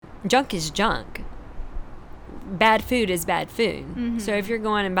junk is junk. Bad food is bad food. Mm-hmm. So if you're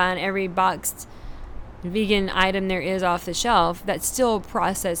going and buying every boxed vegan item there is off the shelf, that's still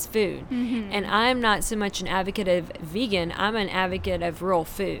processed food. Mm-hmm. And I'm not so much an advocate of vegan, I'm an advocate of real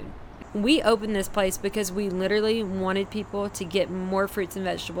food. We opened this place because we literally wanted people to get more fruits and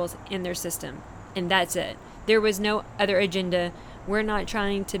vegetables in their system. And that's it. There was no other agenda. We're not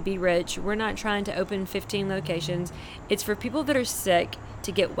trying to be rich. We're not trying to open 15 locations. It's for people that are sick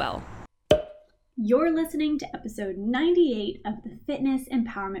to get well. You're listening to episode 98 of the Fitness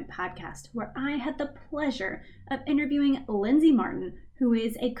Empowerment Podcast, where I had the pleasure of interviewing Lindsi Martin, who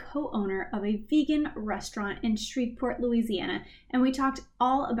is a co-owner of a vegan restaurant in Shreveport, Louisiana, and we talked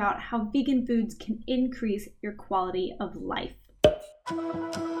all about how vegan foods can increase your quality of life.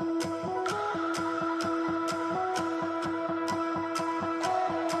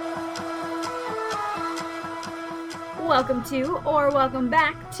 Welcome to, or welcome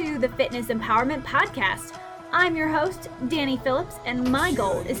back to the Fitness Empowerment Podcast. I'm your host, Danny Phillips, and my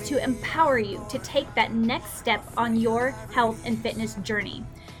goal is to empower you to take that next step on your health and fitness journey.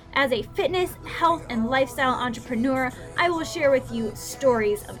 As a fitness, health, and lifestyle entrepreneur, I will share with you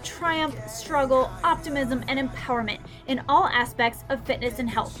stories of triumph, struggle, optimism, and empowerment in all aspects of fitness and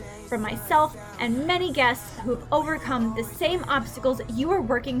health from myself and many guests who have overcome the same obstacles you are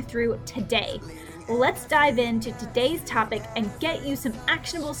working through today. Let's dive into today's topic and get you some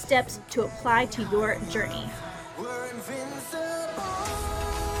actionable steps to apply to your journey. We're invincible.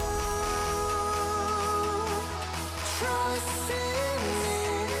 Trust in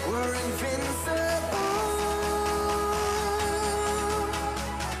me. We're invincible.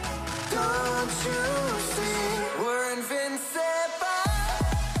 Don't you see? We're invincible.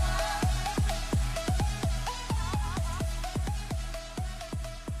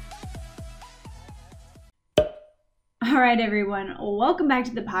 All right, everyone, welcome back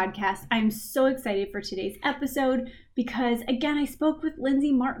to the podcast. I'm so excited for today's episode because, again, I spoke with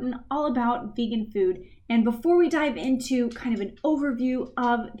Lindsi Martin all about vegan food. And before we dive into kind of an overview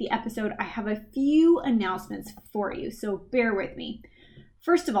of the episode, I have a few announcements for you, so bear with me.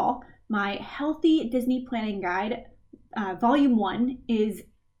 First of all, my Healthy Disney Planning Guide, Volume 1, is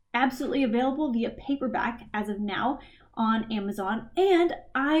absolutely available via paperback as of now on Amazon. And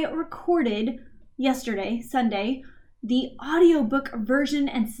I recorded yesterday, Sunday, the audiobook version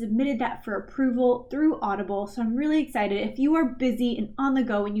and submitted that for approval through Audible. So I'm really excited. If you are busy and on the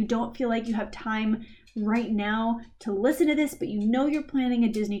go and you don't feel like you have time right now to listen to this, but you know you're planning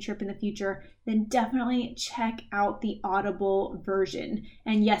a Disney trip in the future, then definitely check out the Audible version.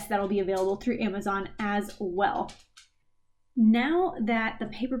 And yes, that'll be available through Amazon as well. Now that the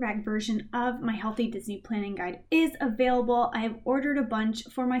paperback version of my Healthy Disney Planning Guide is available, I have ordered a bunch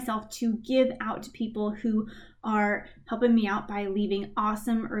for myself to give out to people who are helping me out by leaving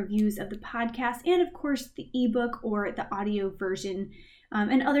awesome reviews of the podcast and, of course, the ebook or the audio version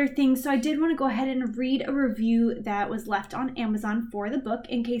and other things. So I did want to go ahead and read a review that was left on Amazon for the book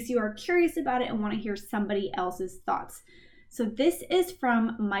in case you are curious about it and want to hear somebody else's thoughts. So this is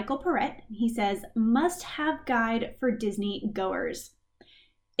from Michael Perrett. He says, must-have guide for Disney goers.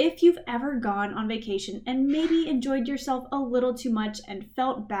 If you've ever gone on vacation and maybe enjoyed yourself a little too much and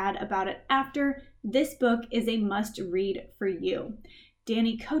felt bad about it after, this book is a must-read for you.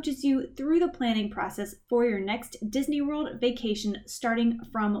 Danny coaches you through the planning process for your next Disney World vacation starting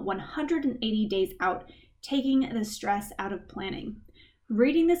from 180 days out, taking the stress out of planning.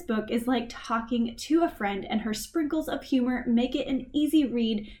 Reading this book is like talking to a friend, and her sprinkles of humor make it an easy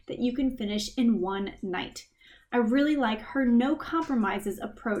read that you can finish in one night. I really like her no compromises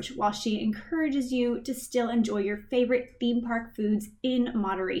approach while she encourages you to still enjoy your favorite theme park foods in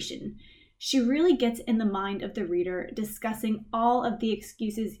moderation. She really gets in the mind of the reader, discussing all of the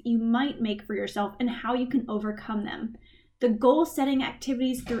excuses you might make for yourself and how you can overcome them. The goal-setting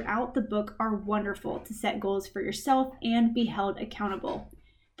activities throughout the book are wonderful to set goals for yourself and be held accountable.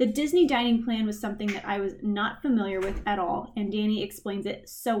 The Disney dining plan was something that I was not familiar with at all, and Danny explains it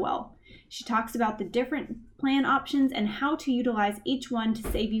so well. She talks about the different plan options and how to utilize each one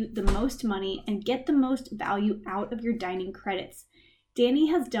to save you the most money and get the most value out of your dining credits. Danny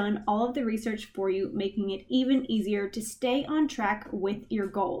has done all of the research for you, making it even easier to stay on track with your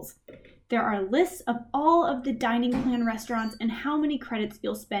goals. There are lists of all of the dining plan restaurants and how many credits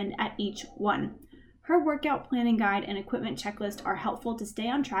you'll spend at each one. Her workout planning guide and equipment checklist are helpful to stay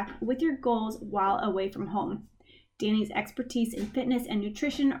on track with your goals while away from home. Danny's expertise in fitness and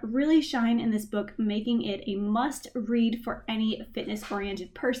nutrition really shine in this book, making it a must-read for any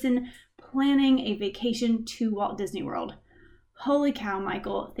fitness-oriented person planning a vacation to Walt Disney World. Holy cow,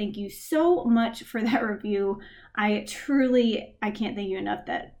 Michael, thank you so much for that review. I can't thank you enough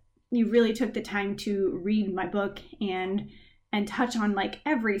that you really took the time to read my book and touch on like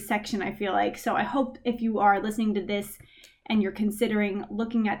every section, I feel like. So I hope if you are listening to this and you're considering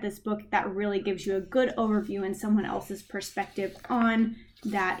looking at this book, that really gives you a good overview and someone else's perspective on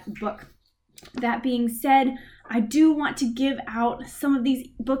that book. That being said, I do want to give out some of these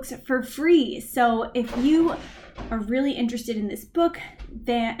books for free. So if you are really interested in this book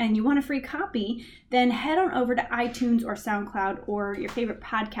and you want a free copy, then head on over to iTunes or SoundCloud or your favorite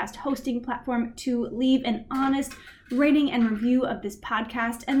podcast hosting platform to leave an honest rating and review of this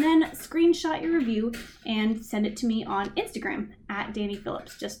podcast, and then screenshot your review and send it to me on Instagram at Danny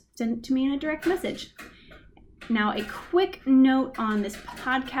Phillips. Just send it to me in a direct message. Now, a quick note on this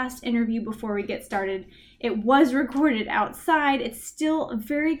podcast interview before we get started. It was recorded outside. It's still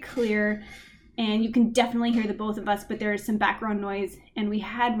very clear, and you can definitely hear the both of us, but there is some background noise, and we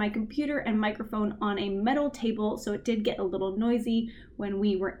had my computer and microphone on a metal table, so it did get a little noisy when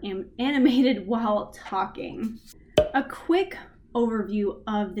we were animated while talking. A quick overview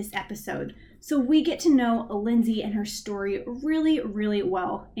of this episode. So we get to know Lindsi and her story really, really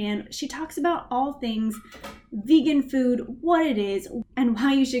well. And she talks about all things vegan food, what it is, and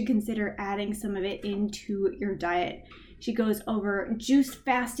why you should consider adding some of it into your diet. She goes over juice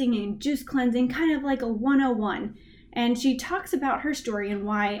fasting and juice cleansing, kind of like a 101. And she talks about her story and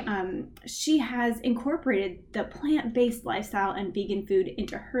why she has incorporated the plant-based lifestyle and vegan food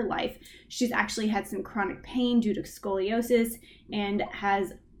into her life. She's actually had some chronic pain due to scoliosis and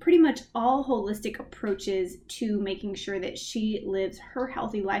has pretty much all holistic approaches to making sure that she lives her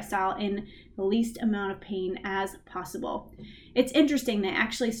healthy lifestyle in the least amount of pain as possible. It's interesting, they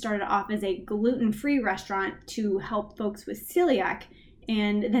actually started off as a gluten-free restaurant to help folks with celiac,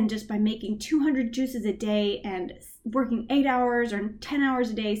 and then just by making 200 juices a day and working 8 hours or 10 hours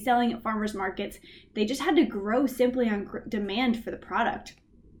a day selling at farmers markets, they just had to grow simply on demand for the product.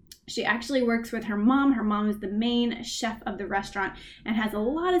 She actually works with her mom. Her mom is the main chef of the restaurant and has a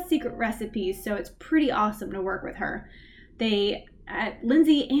lot of secret recipes, so it's pretty awesome to work with her.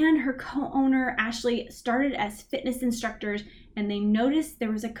 Lindsi and her co-owner Ashley started as fitness instructors, and they noticed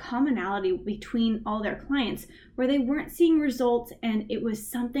there was a commonality between all their clients where they weren't seeing results, and it was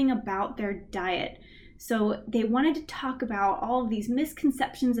something about their diet. So they wanted to talk about all of these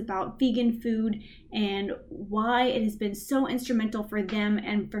misconceptions about vegan food and why it has been so instrumental for them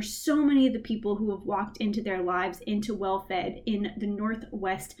and for so many of the people who have walked into their lives into WellFed in the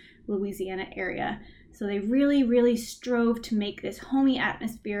Northwest Louisiana area. So they really, really strove to make this homey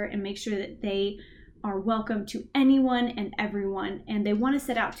atmosphere and make sure that they are welcome to anyone and everyone, and they want to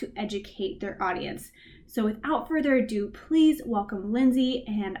set out to educate their audience. So without further ado, please welcome Lindsi,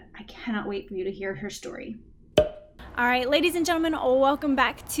 and I cannot wait for you to hear her story. All right, ladies and gentlemen, welcome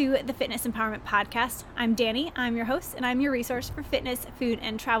back to the Fitness Empowerment Podcast. I'm Danny, I'm your host, and I'm your resource for fitness, food,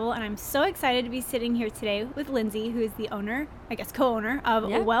 and travel, and I'm so excited to be sitting here today with Lindsi, who is the owner, I guess co-owner of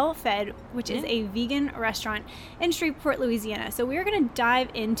WellFed, which is a vegan restaurant in Shreveport, Louisiana. So we're going to dive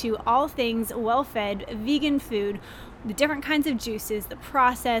into all things WellFed, vegan food, the different kinds of juices, the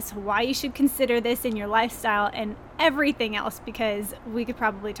process, why you should consider this in your lifestyle, and everything else, because we could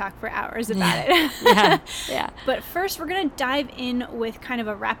probably talk for hours about it. Yeah. But first, we're going to dive in with kind of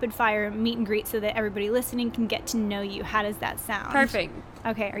a rapid fire meet and greet so that everybody listening can get to know you. How does that sound? Perfect.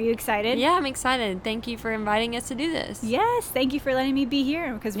 Okay, are you excited? Yeah, I'm excited. Thank you for inviting us to do this. Yes, thank you for letting me be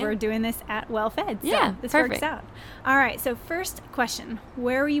here, because we're doing this at WellFed. So this works out. All right, so first question,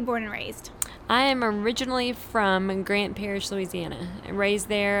 where were you born and raised? I am originally from Grant Parish, Louisiana. I raised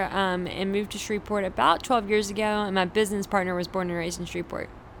there and moved to Shreveport about 12 years ago, and my business partner was born and raised in Shreveport.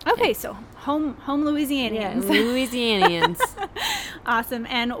 Okay, so home Louisianians. Yeah, Louisianians. Awesome.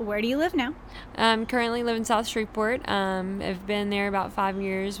 And where do you live now? Currently live in South Shreveport. I've been there about 5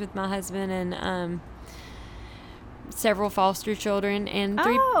 years with my husband and several foster children and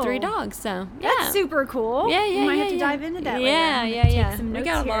three dogs. So that's super cool. You might have to dive into that later. Take some notes.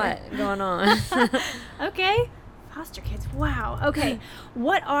 We got a lot going on. Okay. Foster kids. Wow. Okay.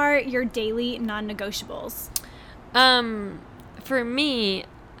 What are your daily non-negotiables? For me,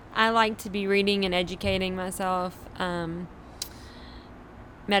 I like to be reading and educating myself.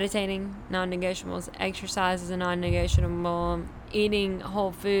 Meditating, non-negotiables. Exercise is a non-negotiable. Eating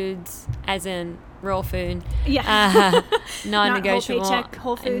whole foods, as in real food. Yeah. Non-negotiable. Not whole paycheck,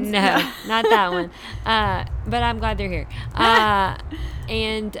 Whole Foods. No, not that one. But I'm glad they're here.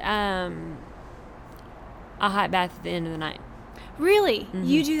 And a hot bath at the end of the night. Really? Mm-hmm.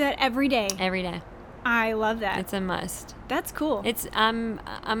 You do that every day? Every day. I love that. It's a must. That's cool. I'm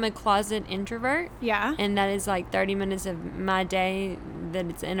a closet introvert. Yeah. And that is like 30 minutes of my day that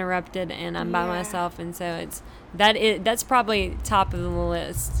it's interrupted and I'm by myself, and so that's probably top of the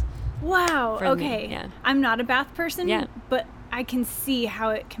list. Wow. For Okay. me, yeah. I'm not a bath person, Yeah. but I can see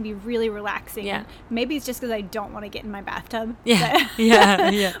how it can be really relaxing. Yeah. Maybe it's just because I don't want to get in my bathtub. Yeah. but-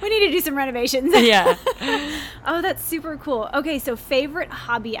 Yeah. We need to do some renovations. Yeah. Oh, that's super cool. Okay, so favorite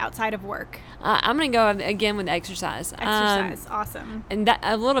hobby outside of work? I'm going to go again with exercise. Exercise. Awesome. And that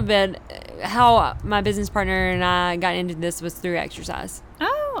a little bit, how my business partner and I got into this was through exercise.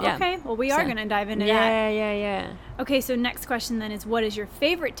 Oh, Yeah. okay. Well, we are So- going to dive into that. Yeah. Okay, so next question then is, what is your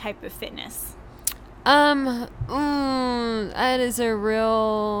favorite type of fitness? That is a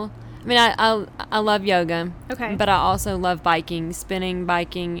real. I mean, I love yoga. Okay. But I also love biking, spinning,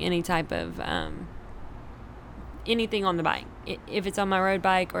 biking, any type of anything on the bike. If it's on my road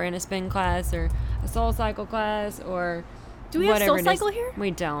bike or in a spin class or a soul cycle class or Do we have whatever Soul it is. Cycle here?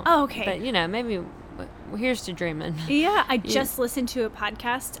 We don't. Oh, okay. But maybe here's to dreaming. Yeah, I just listened to a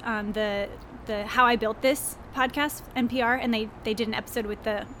podcast, the How I Built This podcast, NPR, and they did an episode with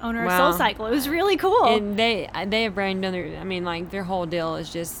the owner Wow. of Soul Cycle. It was really cool. And they have brain done their. I mean, like their whole deal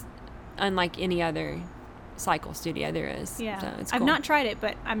is just unlike any other cycle studio there is. yeah, So it's I've cool. not tried it,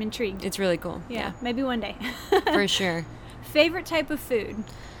 but I'm intrigued. It's really cool. yeah, maybe one day. For sure. Favorite type of food?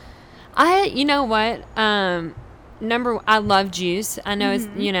 You know what? I love juice. I know it's,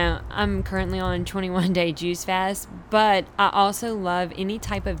 I'm currently on a 21-day juice fast, but I also love any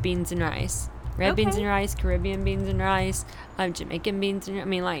type of beans and rice. Red beans Okay. and rice, Caribbean beans and rice, Jamaican beans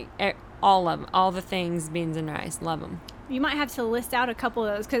and, all of them, all the things, beans and rice. Love them. You might have to list out a couple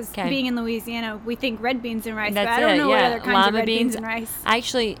of those, because 'Kay. being in Louisiana, we think red beans and rice, That's but I don't it, know what yeah. other kinds Lima of red beans beans. and rice. I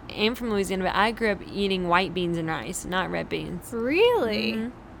actually am from Louisiana, but I grew up eating white beans and rice, not red beans. Really?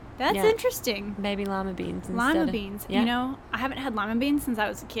 Mhm. That's Yeah. interesting. Baby lima beans. Lima instead of- beans. Yeah. I haven't had lima beans since I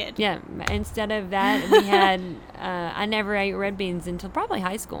was a kid. Yeah. Instead of that, we had, I never ate red beans until probably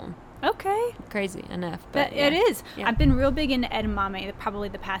high school. Okay. Crazy enough. But But yeah. it is. Yeah. I've been real big into edamame probably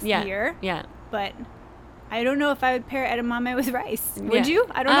the past year, Yeah. but I don't know if I would pair edamame with rice. Would Yeah. you?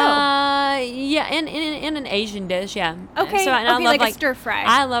 I don't know. Yeah, in an Asian dish, yeah. Okay, and I okay, love, like a stir fry.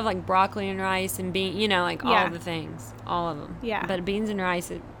 I love like broccoli and rice and bean, Yeah. all the things, all of them. Yeah. But beans and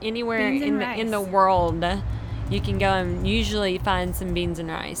rice, anywhere Beans and in the rice. world, you can go and usually find some beans and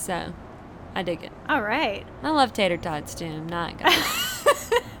rice. So, I dig it. All right. I love tater tots too. I'm not gonna.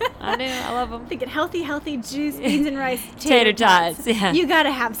 I do. I love them. Thinking healthy juice, beans and rice, Tater tots, yeah. You got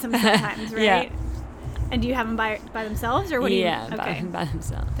to have some sometimes, right? Yeah. And do you have them by themselves, or what do you? Yeah, Okay. by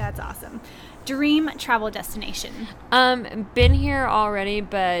themselves. That's awesome. Dream travel destination. Been here already,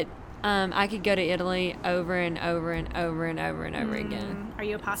 but I could go to Italy over and over and over and over and over again. Are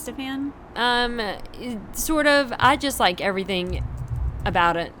you a pasta fan? Sort of. I just like everything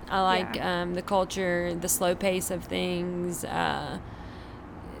about it. I like Yeah. the culture, the slow pace of things,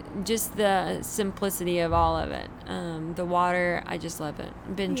 just the simplicity of all of it. The water, I just love it.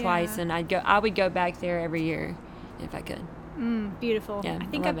 Been Yeah. twice, and I would go back there every year if I could. Beautiful. Yeah, I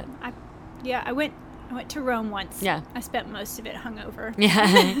think I love it. I went to Rome once. Yeah. I spent most of it hungover. Yeah,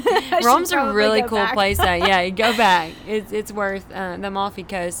 should Rome's a probably really go cool back. place. Though. Yeah, go back. It's worth. The Amalfi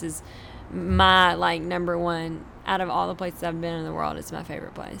Coast is my number one out of all the places I've been in the world. It's my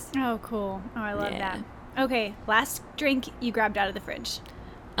favorite place. Oh, cool. Oh, I love Yeah. that. Okay, last drink you grabbed out of the fridge.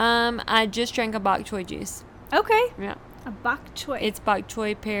 I just drank a bok choy juice. Okay. Yeah, A bok choy. it's bok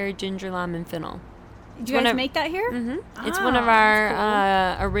choy, pear, ginger, lime, and fennel. Do you one guys of- make that here? Mm-hmm. It's one of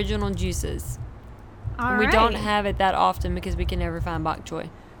that's our original juices. All We don't right. have it that often because we can never find bok choy.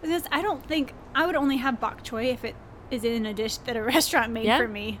 Because I don't think I would only have bok choy if it is in a dish that a restaurant made Yeah. for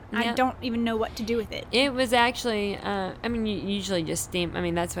me. I Yeah. don't even know what to do with it. It was actually, you usually just steam. I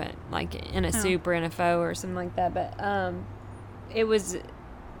mean, that's what, like in a soup or in a pho or something like that. But it was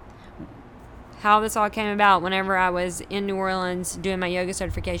how this all came about. Whenever I was in New Orleans doing my yoga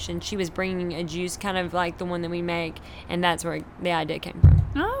certification, she was bringing a juice kind of like the one that we make, and that's where the idea came from.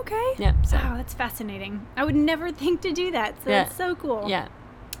 Oh, okay. Yeah, so. Wow, that's fascinating. I would never think to do that. So Yeah. that's so cool. Yeah.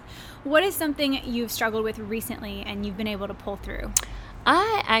 What is something you've struggled with recently and you've been able to pull through?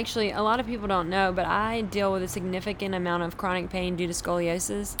 I actually, a lot of people don't know, but I deal with a significant amount of chronic pain due to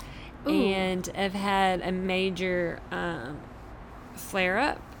scoliosis. Ooh. And have had a major flare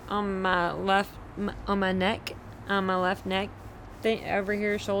up on my left neck thing over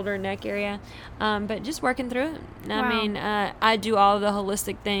here, shoulder, neck area. But just working through it. Wow. I mean, I do all the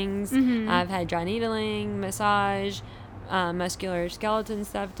holistic things. Mhm. I've had dry needling, massage, muscular skeleton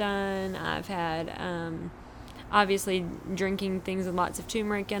stuff done. I've had obviously drinking things with lots of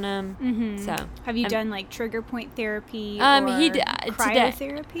turmeric in them. So Have you done like trigger point therapy or cryotherapy?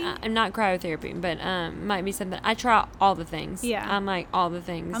 cryotherapy? Not cryotherapy, but might be something. I try all the things. Yeah. I'm like all the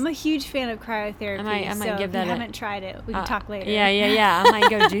things. I'm a huge fan of cryotherapy. I might so give that if you haven't tried it, we can talk later. Yeah. I might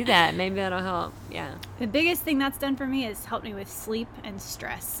go do that. Maybe that'll help. Yeah. The biggest thing that's done for me is helped me with sleep and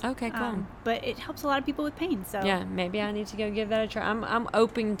stress. Okay, cool. But it helps a lot of people with pain. So yeah, maybe I need to go give that a try. I'm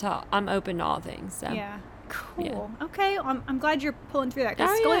open to all things. So. Yeah. Cool. Yeah. Okay. I'm glad you're pulling through that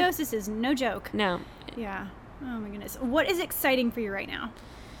because scoliosis is no joke. No. Yeah. Oh my goodness. What is exciting for you right now?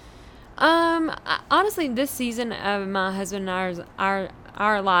 Honestly, this season of my husband and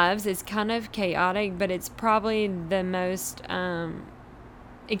our lives is kind of chaotic, but it's probably the most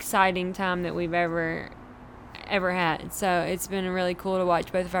exciting time that we've ever had. So it's been really cool to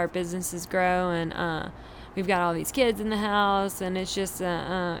watch both of our businesses grow, and we've got all these kids in the house, and it's just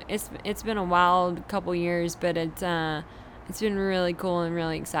it's been a wild couple years, but it's been really cool and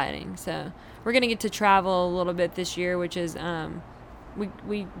really exciting. So we're gonna get to travel a little bit this year, which is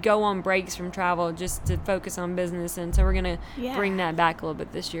we go on breaks from travel just to focus on business, and so we're gonna bring that back a little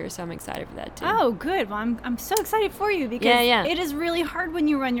bit this year. So I'm excited for that too. Oh, good. Well, I'm so excited for you because it is really hard when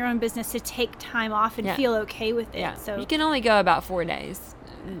you run your own business to take time off and feel okay with it. Yeah. So you can only go about 4 days.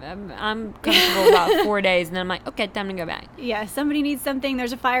 I'm comfortable about 4 days, and then I'm like, okay, time to go back. Yeah, somebody needs something.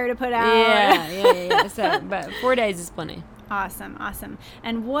 There's a fire to put out. Yeah. So, but 4 days is plenty. Awesome.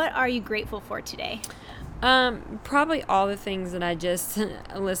 And what are you grateful for today? Probably all the things that I just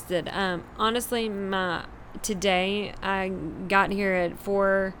listed. Honestly, today I got here at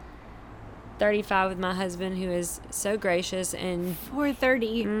 4:35 with my husband, who is so gracious, and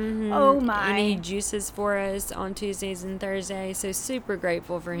 4:30. Mm-hmm, oh my! And he juices for us on Tuesdays and Thursdays. So super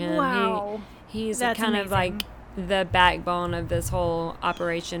grateful for him. Wow, he's that's kind amazing. of like the backbone of this whole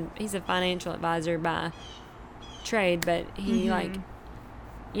operation. He's a financial advisor by trade, but he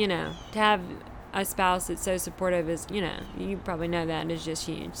to have a spouse that's so supportive is, you probably know that is just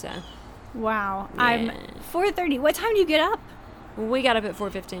huge. So wow. Yeah. I'm 4:30. What time do you get up? We got up at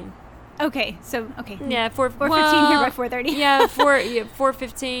 4:15. Okay. Yeah, 4:15 here by 4:30. Yeah,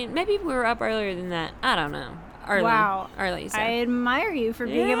 4:15. Maybe we were up earlier than that. I don't know. Early. So. I admire you for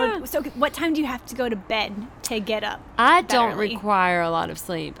being able to. So what time do you have to go to bed to get up? I don't require a lot of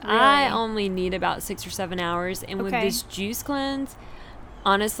sleep. Really? I only need about 6 or 7 hours. And with this juice cleanse,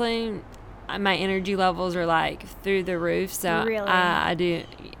 honestly, my energy levels are like through the roof. So really?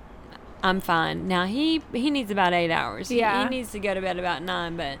 I'm fine. Now he needs about 8 hours. He needs to go to bed about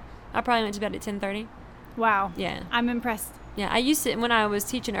 9, but I probably went to bed at 10:30. Wow. Yeah. I'm impressed. Yeah, I used to, when I was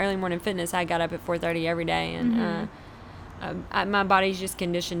teaching early morning fitness, I got up at 4:30 every day, and my body's just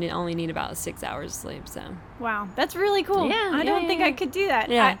conditioned to only need about 6 hours of sleep. So wow, that's really cool. I don't think I could do that.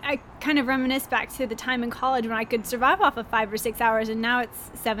 Yeah. I kind of reminisce back to the time in college when I could survive off of 5 or 6 hours, and now it's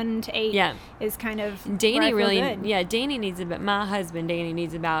 7 to 8. Yeah. Is kind of Danny where I feel good. Danny needs my husband Danny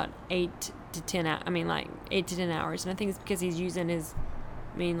needs about 8 to 10 hours, and I think it's because he's using his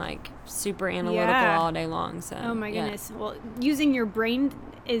super analytical all day long. So oh my goodness. Well, using your brain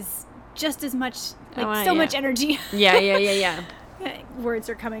is just as much much energy. Yeah. Words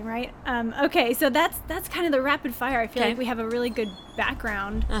are coming right. Okay, so that's kind of the rapid fire. I feel like we have a really good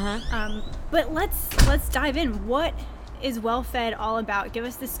background. But let's dive in. What is WellFed all about? Give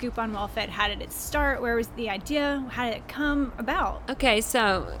us the scoop on WellFed. How did it start? Where was the idea? How did it come about? Okay,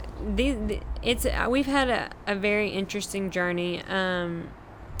 so we've had a very interesting journey.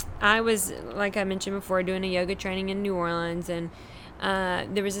 I was, like I mentioned before, doing a yoga training in New Orleans, and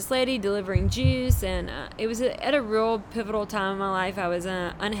there was this lady delivering juice, and it was at a real pivotal time in my life. I was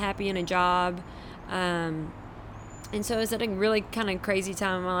unhappy in a job, and so it was at a really kind of crazy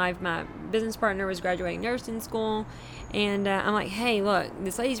time in my life. My business partner was graduating nursing school, and I'm like, hey, look,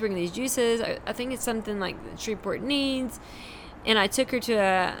 this lady's bringing these juices. I think it's something like Shreveport needs. And I took her to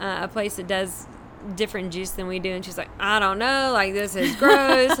a place that does different juice than we do, and she's like, I don't know, like, this is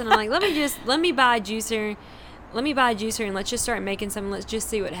gross. And I'm like, let me buy a juicer, and let's just start making some. Let's just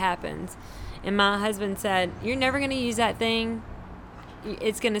see what happens. And my husband said, you're never going to use that thing.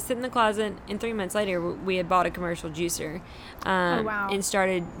 It's going to sit in the closet. And 3 months later, we had bought a commercial juicer. Oh, wow. And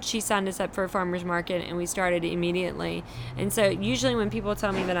she signed us up for a farmer's market, and we started immediately. And so usually when people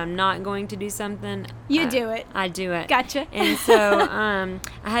tell me that I'm not going to do something, you do it. I do it. Gotcha. And so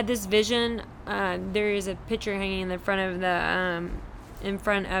I had this vision. There is a picture hanging in the front of the in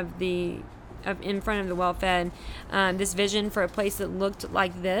front of the WellFed, this vision for a place that looked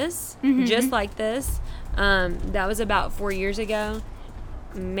like this, just like this. That was about 4 years ago,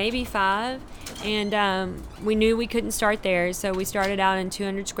 maybe 5, and we knew we couldn't start there, so we started out in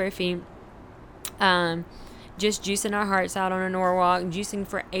 200 square feet. just juicing our hearts out on a Norwalk, juicing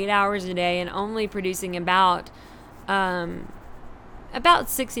for 8 hours a day, and only producing about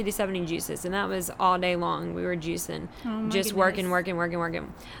 60 to 70 juices, and that was all day long. We were juicing, just working.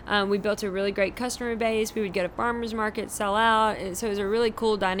 We built a really great customer base. We would go to farmers markets, sell out, and so it was a really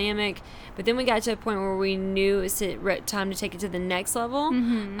cool dynamic. But then we got to a point where we knew it was time to take it to the next level.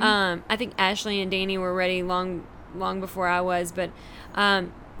 I think Ashley and Danny were ready long before I was. But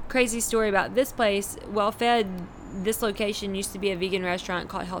crazy story about this place, Well Fed. This location used to be a vegan restaurant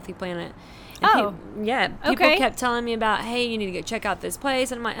called Healthy Planet. And people kept telling me about, hey, you need to go check out this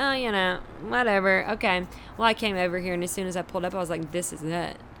place. And I'm like, oh, whatever. Okay. Well, I came over here, and as soon as I pulled up, I was like, this is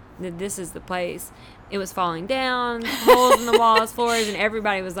it. This is the place. It was falling down, holes in the walls, floors, and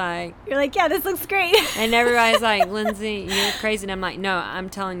everybody was like... You're like, yeah, this looks great. And everybody's like, Lindsi, you're crazy. And I'm like, no, I'm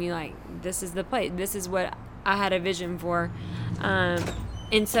telling you, like, this is the place. This is what I had a vision for.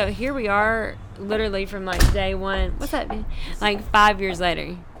 And so here we are, literally from, like, day one. What's that mean? Like, 5 years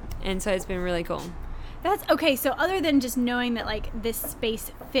later. And so it's been really cool. That's okay. So other than just knowing that like this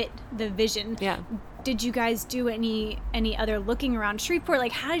space fit the vision, did you guys do any other looking around Shreveport?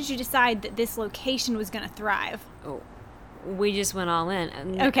 Like, how did you decide that this location was going to thrive? Oh, we just went all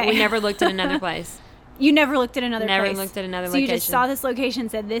in. Okay. We never looked at another place. You never looked at another place? Never looked at another location. So you just saw this location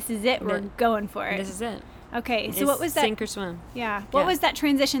and said, this is it. We're going for it. This is it. Okay, so what was that? Sink or swim. Yeah. What was that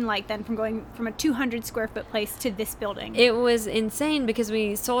transition like then from going from a 200 square foot place to this building? It was insane because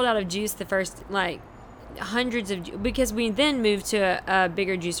we sold out of juice the first, like, hundreds of, because we then moved to a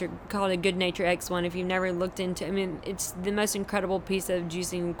bigger juicer called a Good Nature X1. If you've never looked into, I mean, it's the most incredible piece of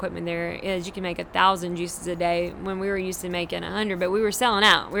juicing equipment there is. You can make 1,000 juices a day when we were used to making 100, but we were selling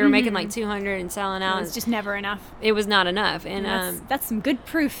out. We were making like 200 and selling out. It was just never enough. It was not enough. And that's some good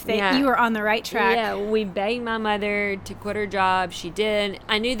proof that you were on the right track. Yeah, we begged my mother to quit her job. She did.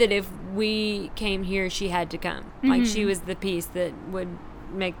 I knew that if we came here, she had to come. Like, she was the piece that would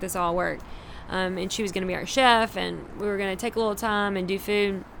make this all work. And she was going to be our chef, and we were going to take a little time and do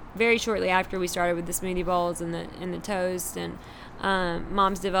food. Very shortly after, we started with the smoothie bowls and the toast, and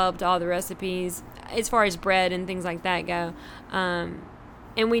Mom's developed all the recipes as far as bread and things like that go.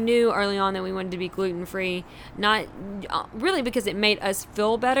 And we knew early on that we wanted to be gluten-free, not really because it made us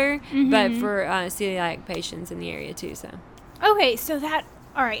feel better, but for celiac patients in the area too. So. Okay, so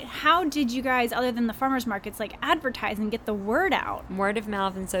all right, how did you guys, other than the farmers markets, like advertise and get the word out? Word of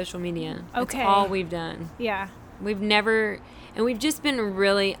mouth and social media. Okay. That's all we've done. Yeah. We've just been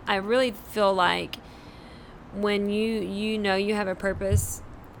I really feel like when you know you have a purpose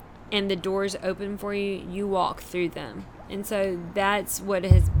and the doors open for you, you walk through them. And so that's what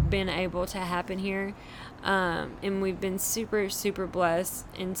has been able to happen here. And we've been super, super blessed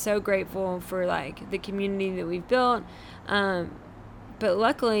and so grateful for like the community that we've built. But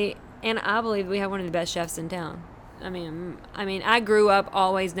luckily, and I believe we have one of the best chefs in town. I mean, I grew up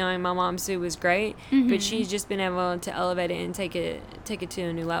always knowing my mom Sue was great, but she's just been able to elevate it and take it to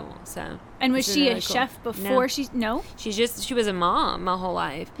a new level. So. And was she a chef before No. She was a mom my whole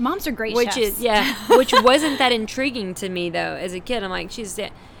life. Moms are great chefs. Which wasn't that intriguing to me though as a kid. I'm like,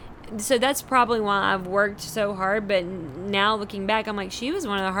 so that's probably why I've worked so hard. But now looking back, I'm like, she was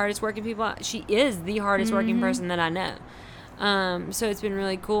one of the hardest working people. She is the hardest working person that I know. So it's been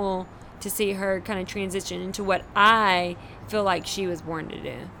really cool to see her kind of transition into what I feel like she was born to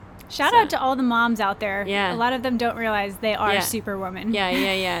do. Shout out to all the moms out there. Yeah. A lot of them don't realize they are superwomen. Yeah.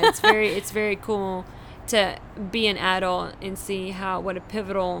 It's very cool to be an adult and see what a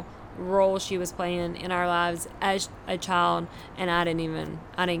pivotal role she was playing in our lives as a child, and I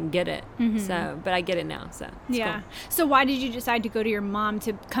didn't get it. So, but I get it now. So it's cool. So why did you decide to go to your mom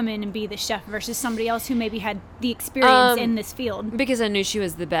to come in and be the chef versus somebody else who maybe had the experience in this field? Because I knew she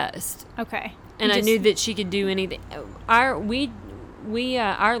was the best. Okay. And I knew that she could do anything. Our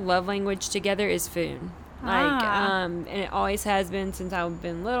love language together is food. And it always has been since I've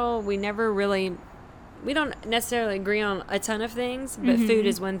been little. We don't necessarily agree on a ton of things, but food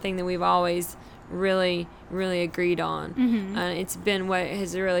is one thing that we've always really, really agreed on. It's been what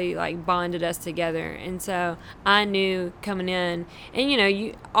has really like bonded us together. And so I knew coming in,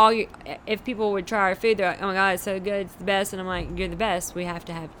 and if people would try our food, they're like, "Oh my God, it's so good, it's the best." And I'm like, "You're the best. We have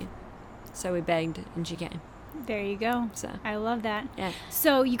to have you." So we begged, and she came. There you go. So I love that. Yeah.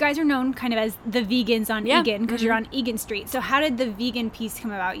 So you guys are known kind of as the vegans on Egan because you're on Egan Street. So how did the vegan piece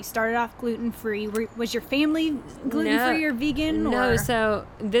come about? You started off gluten-free. Was your family gluten-free or vegan? No. So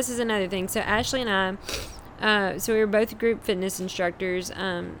this is another thing. So Ashley and I, so we were both group fitness instructors.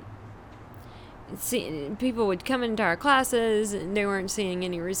 people would come into our classes and they weren't seeing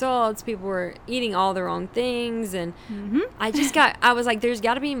any results. People were eating all the wrong things. And I was like, there's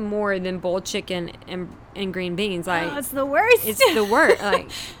got to be more than boiled chicken and green beans. Like, it's the worst. It's the worst.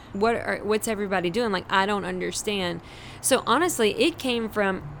 Like, what's everybody doing? Like, I don't understand. So honestly, it came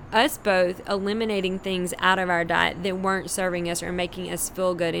from us both eliminating things out of our diet that weren't serving us or making us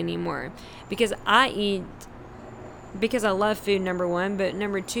feel good anymore. Because I eat because I love food, number one, but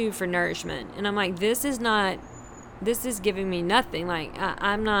number two, for nourishment. And I'm like, this is giving me nothing. Like,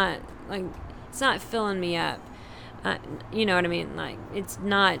 I'm not, like, it's not filling me up. You know what I mean? Like, it's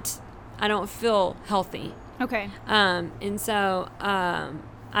not, I don't feel healthy. Okay. And so,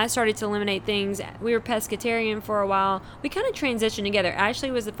 I started to eliminate things. We were pescatarian for a while. We kind of transitioned together.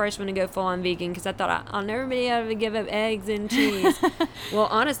 Ashley was the first one to go full on vegan because I thought I'll never be able to give up eggs and cheese. Well,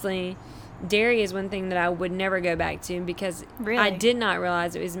 honestly, dairy is one thing that I would never go back to because I did not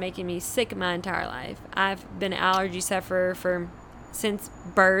realize it was making me sick my entire life. I've been an allergy sufferer since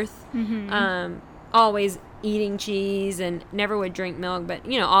birth. Mm-hmm. Always eating cheese and never would drink milk, but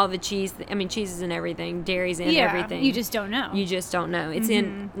all the cheese, cheeses and everything, dairy's in everything. You just don't know. It's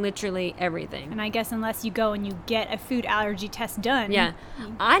in literally everything. And I guess unless you go and you get a food allergy test done. Yeah.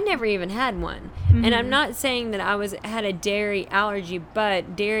 I never even had one. Mm-hmm. And I'm not saying that I had a dairy allergy,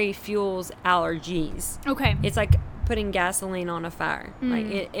 but dairy fuels allergies. Okay. It's like putting gasoline on a fire. Like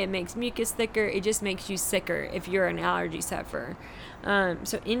it makes mucus thicker. It just makes you sicker if you're an allergy sufferer.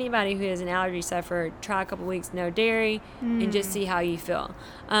 So anybody who is an allergy sufferer, try a couple weeks no dairy and just see how you feel.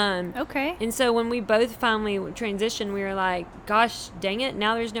 Okay. And so when we both finally transitioned, we were like, gosh, dang it,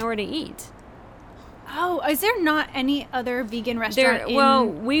 now there's nowhere to eat. Oh, is there not any other vegan restaurant? Well,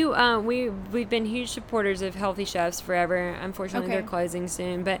 we've been huge supporters of Healthy Chefs forever. Unfortunately, they're closing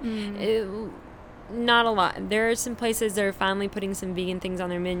soon, but not a lot. There are some places that are finally putting some vegan things on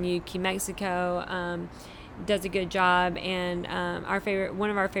their menu. Key Mexico does a good job, and one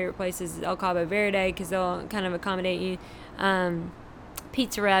of our favorite places is El Cabo Verde because they'll kind of accommodate you.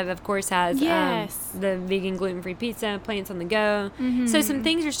 Pizza Rev, of course, has the vegan gluten-free pizza, Plants on the Go. Mm-hmm. So some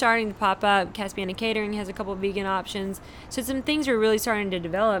things are starting to pop up. Caspiana Catering has a couple of vegan options. So some things are really starting to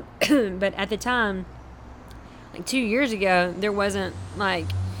develop. But at the time, like 2 years ago, there wasn't like,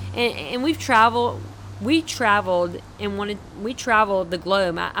 and we traveled the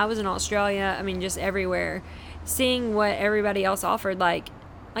globe. I was in Australia, just everywhere, seeing what everybody else offered, like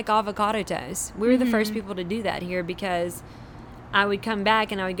avocado toast. We were the first people to do that here because I would come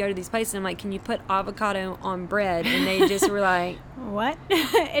back and I would go to these places and I'm like, can you put avocado on bread? And they just were like, what?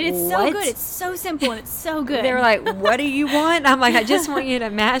 It is so good. It's so simple and it's so good. They were like, what do you want? I'm like, I just want you to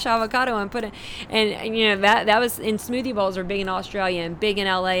mash avocado and put it. And that was in smoothie bowls were big in Australia and big in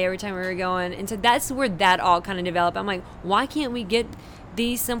LA every time we were going. And so that's where that all kind of developed. I'm like, why can't we get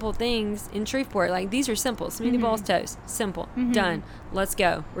these simple things in Shreveport? Like, these are simple. Smoothie bowls, toast. Simple. Done. Let's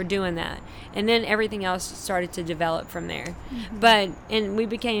go. We're doing that. And then everything else started to develop from there. And we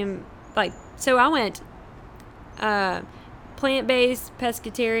became, like, so I went plant-based,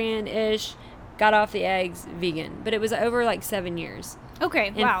 pescatarian-ish, got off the eggs, vegan. But it was over, like, 7 years. Okay,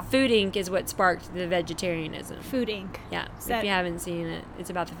 and wow. Food Inc. is what sparked the vegetarianism. Food Inc. Yeah. If you haven't seen it, it's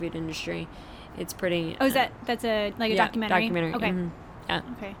about the food industry. It's pretty... Oh, that's a documentary? Documentary. Okay. Mm-hmm. Yeah.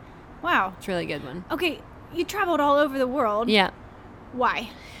 Okay. Wow. It's a really good one. Okay, you traveled all over the world. Yeah. Why?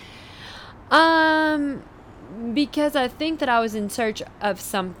 Because I think that I was in search of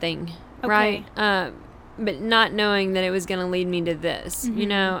something, right? But not knowing that it was going to lead me to this,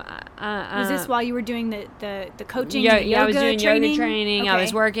 Was this while you were doing the coaching? Yeah, yoga I was doing training? yoga training. Okay. I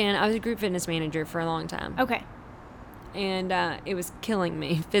was working. I was a group fitness manager for a long time. Okay. And it was killing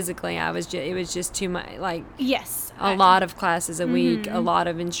me physically. It was just too much. Like, yes, a lot of classes a week, a lot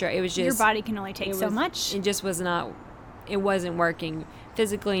of instruction. It was just, your body can only take so much. It just was not. It wasn't working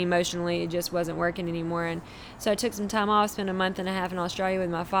physically, emotionally. It just wasn't working anymore. And so I took some time off, spent a month and a half in Australia with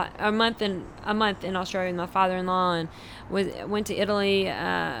a month in Australia with my father-in-law, and went to Italy,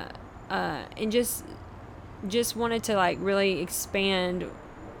 and just wanted to, like, really expand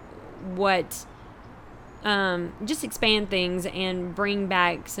just expand things and bring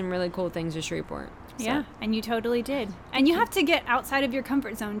back some really cool things to Shreveport. So. Yeah, and you totally did. And you have to get outside of your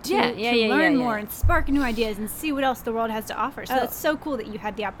comfort zone to learn more and spark new ideas and see what else the world has to offer. So it's so cool that you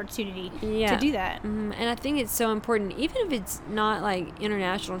had the opportunity to do that. Mm-hmm. And I think it's so important, even if it's not like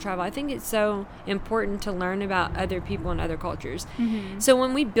international travel, I think it's so important to learn about other people and other cultures. Mm-hmm. So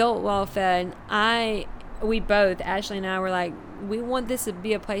when we built Well Fed, we both, Ashley and I, were like, we want this to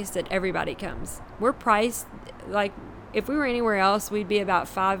be a place that everybody comes. We're priced, like, if we were anywhere else, we'd be about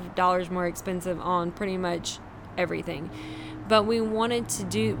 $5 more expensive on pretty much everything. but we wanted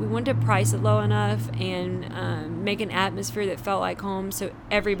to price it low enough and make an atmosphere that felt like home, so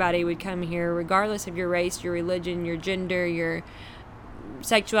everybody would come here, regardless of your race, your religion, your gender, your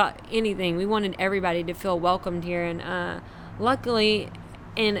sexual, anything. We wanted everybody to feel welcomed here, and luckily,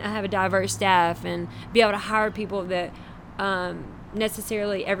 and I have a diverse staff, and be able to hire people that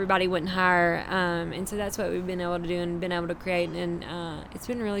necessarily everybody wouldn't hire, and so that's what we've been able to do and been able to create, and it's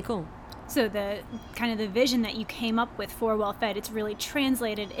been really cool. So the kind of the vision that you came up with for Well Fed, it's really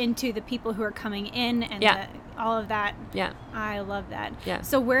translated into the people who are coming in and all of that. Yeah. I love that. Yeah.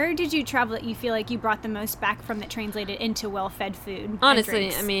 So where did you travel that you feel like you brought the most back from that translated into well fed food?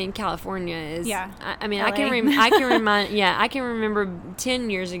 Honestly, I mean, California is. Yeah. I mean, LA. I can remember 10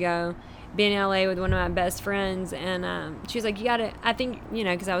 years ago being in LA with one of my best friends, and she was like, "You gotta." I think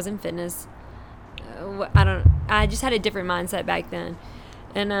because I was in fitness. I just had a different mindset back then.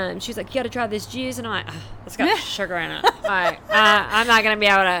 And she was like, "You got to try this juice." And I'm like, "It's got sugar in it. Like, I'm not going to be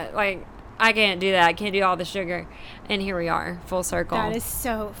able to, like, I can't do that. I can't do all the sugar." And here we are, full circle. That is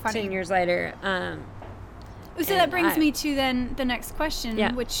so funny. 10 years later. So that brings me to then the next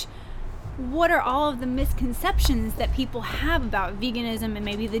question, which, what are all of the misconceptions that people have about veganism and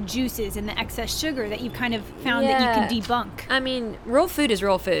maybe the juices and the excess sugar that you kind of found that you can debunk? I mean, real food is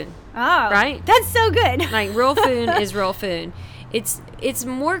real food. Oh, right? That's so good. Like, real food is real food. It's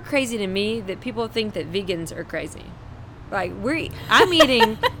more crazy to me that people think that vegans are crazy. Like, I'm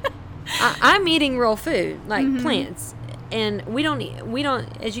eating I'm eating real food, like plants, and we don't,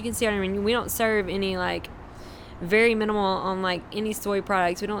 as you can see on our menu, we don't serve any, like, very minimal on, like, any soy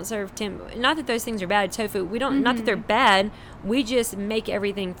products. We don't serve not that those things are bad. Tofu, we don't, not that they're bad. We just make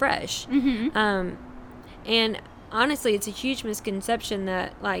everything fresh. And honestly, it's a huge misconception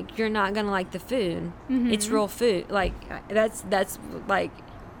that, like, you're not gonna like the food. It's real food. Like, that's like,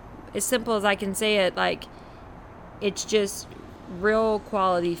 as simple as I can say it. Like, it's just real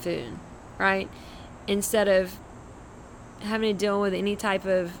quality food, right? Instead of having to deal with any type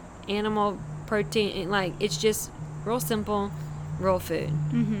of animal protein. Like, it's just real simple, real food.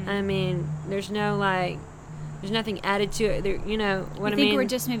 I mean, there's nothing added to it. There, you know what I mean? I think we're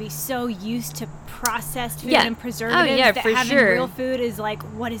just maybe so used to processed food and preservatives that for having sure. real food is like,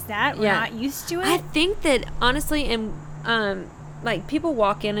 what is that? We're not used to it. I think that, honestly, and like, people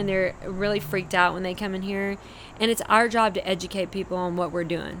walk in and they're really freaked out when they come in here, and it's our job to educate people on what we're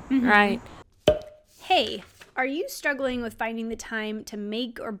doing, right? Hey, are you struggling with finding the time to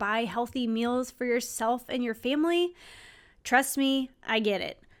make or buy healthy meals for yourself and your family? Trust me, I get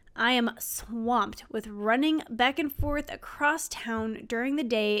it. I am swamped with running back and forth across town during the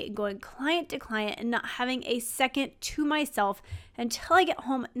day, going client to client, and not having a second to myself until I get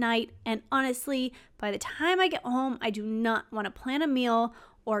home at night. And honestly, by the time I get home, I do not want to plan a meal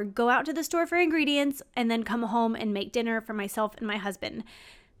or go out to the store for ingredients and then come home and make dinner for myself and my husband.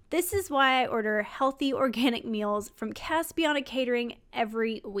 This is why I order healthy organic meals from Caspiana Catering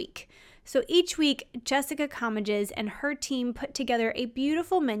every week. So each week, Jessica Commages and her team put together a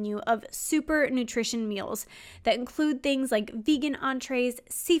beautiful menu of super nutrition meals that include things like vegan entrees,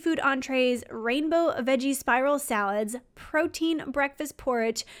 seafood entrees, rainbow veggie spiral salads, protein breakfast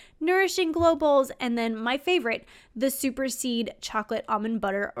porridge, nourishing glow bowls, and then my favorite, the Super Seed chocolate almond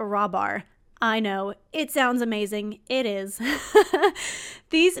butter raw bar. I know, it sounds amazing. It is.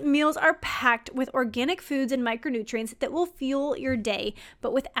 These meals are packed with organic foods and micronutrients that will fuel your day,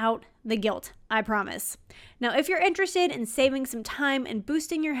 but without the guilt, I promise. Now, if you're interested in saving some time and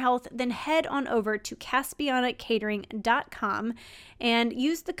boosting your health, then head on over to caspianacatering.com and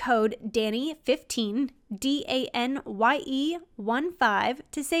use the code DANNY15, DANYE15,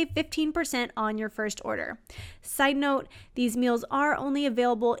 to save 15% on your first order. Side note, these meals are only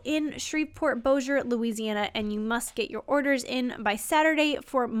available in Shreveport, Bossier, Louisiana, and you must get your orders in by Saturday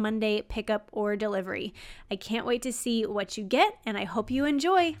for Monday pickup or delivery. I can't wait to see what you get, and I hope you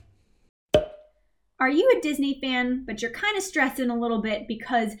enjoy. Are you a Disney fan, but you're kind of stressing a little bit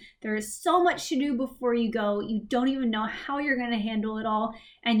because there is so much to do before you go, you don't even know how you're going to handle it all,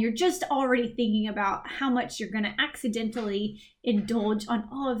 and you're just already thinking about how much you're going to accidentally indulge on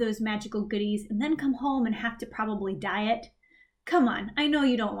all of those magical goodies and then come home and have to probably diet? Come on, I know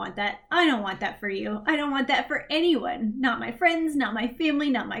you don't want that. I don't want that for you. I don't want that for anyone. Not my friends, not my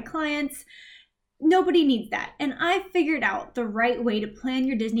family, not my clients. Nobody needs that. And I figured out the right way to plan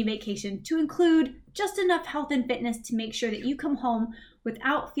your Disney vacation to include just enough health and fitness to make sure that you come home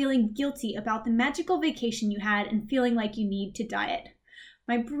without feeling guilty about the magical vacation you had and feeling like you need to diet.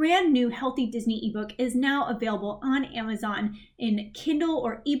 My brand new Healthy Disney ebook is now available on Amazon in Kindle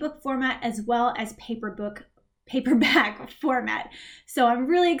or ebook format as well as paperback format. So I'm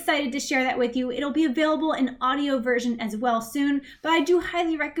really excited to share that with you. It'll be available in audio version as well soon, but I do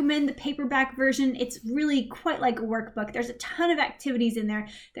highly recommend the paperback version. It's really quite like a workbook. There's a ton of activities in there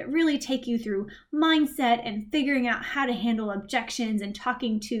that really take you through mindset and figuring out how to handle objections and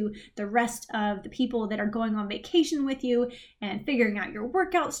talking to the rest of the people that are going on vacation with you and figuring out your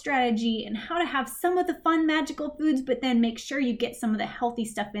workout strategy and how to have some of the fun magical foods, but then make sure you get some of the healthy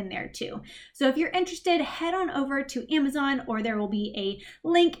stuff in there too. So if you're interested, head on over to Amazon, or there will be a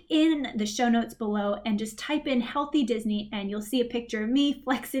link in the show notes below, and just type in Healthy Disney and you'll see a picture of me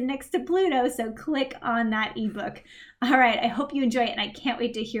flexing next to Pluto. So click on that ebook. All right, I hope you enjoy it and I can't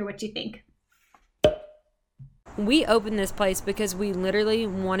wait to hear what you think. We opened this place because we literally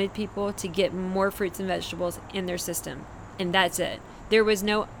wanted people to get more fruits and vegetables in their system. And that's it. There was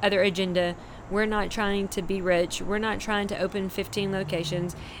no other agenda. We're not trying to be rich. We're not trying to open 15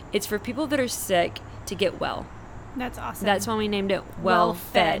 locations. It's for people that are sick to get well. That's awesome. That's why we named it Well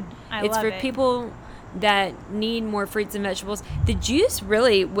Fed. It's for people that need more fruits and vegetables. The juice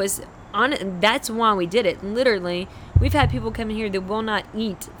really was on it. That's why we did it. Literally, we've had people come in here that will not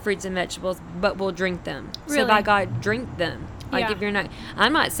eat fruits and vegetables, but will drink them. Really? So by God, drink them. Like Yeah. if you're not,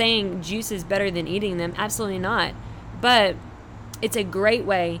 I'm not saying juice is better than eating them. Absolutely not. But it's a great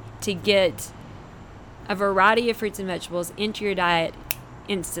way to get a variety of fruits and vegetables into your diet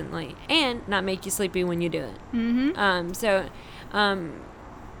instantly and not make you sleepy when you do it.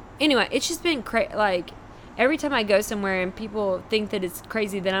 Anyway, it's just been like every time I go somewhere and people think that it's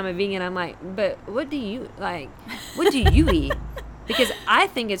crazy that I'm a vegan, I'm like, but what do you eat? Because I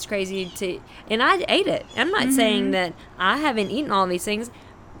think it's crazy and I ate it. I'm not saying that I haven't eaten all these things.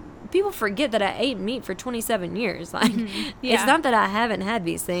 People forget that I ate meat for 27 years. Like, It's not that I haven't had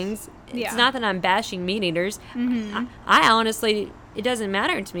these things. It's not that I'm bashing meat eaters. I honestly, it doesn't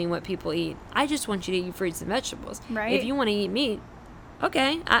matter to me what people eat. I just want you to eat fruits and vegetables. Right. If you want to eat meat,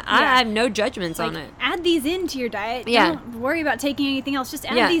 okay. I have no judgments on it. Add these into your diet. Yeah. Don't worry about taking anything else. Just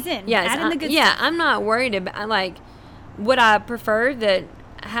add these in. Yes, Add in the good stuff. I'm not worried about, like, would I prefer that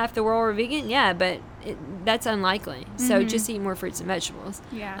half the world were vegan? Yeah, but that's unlikely. So just eat more fruits and vegetables.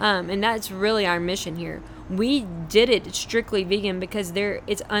 Yeah. And that's really our mission here. We did it strictly vegan because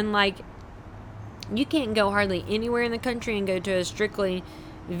it's unlike, you can't go hardly anywhere in the country and go to a strictly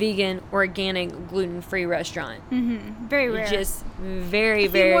vegan, organic, gluten-free restaurant. Very rare. Just very, I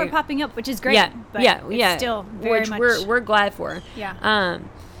see very more popping up, which is great. Yeah, but yeah. It's still very which much. we're glad for. Yeah.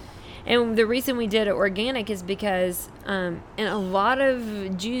 And the reason we did it organic is because in a lot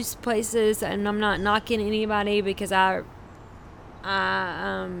of juice places, and I'm not knocking anybody because I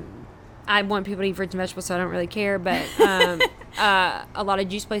want people to eat fruits and vegetables, so I don't really care. But a lot of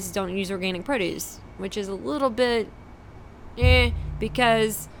juice places don't use organic produce, which is a little bit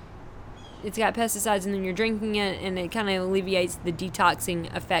because it's got pesticides and then you're drinking it, and it kind of alleviates the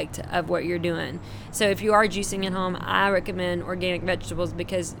detoxing effect of what you're doing. So if you are juicing at home, I recommend organic vegetables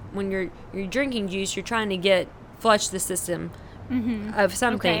because when you're drinking juice, you're trying to flush the system of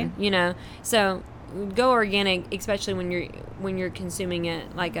something, So go organic, especially when you're consuming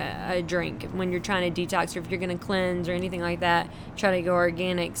it like a drink. When you're trying to detox, or if you're going to cleanse or anything like that, try to go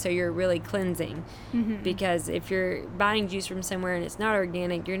organic so you're really cleansing. Because if you're buying juice from somewhere and it's not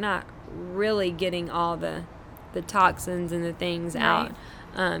organic, you're not really getting all the toxins and the things out.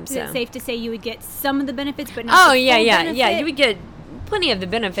 Is it safe to say you would get some of the benefits, but not the full benefit? You would get plenty of the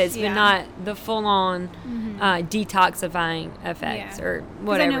benefits, but not the full-on detoxifying effects or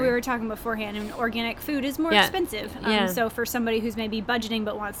whatever. I know we were talking beforehand, and organic food is more expensive. So for somebody who's maybe budgeting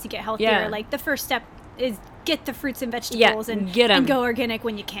but wants to get healthier, like the first step is get the fruits and vegetables and go organic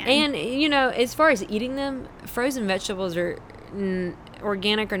when you can. And, as far as eating them, frozen vegetables are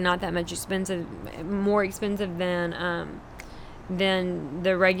organic are not that much expensive, more expensive than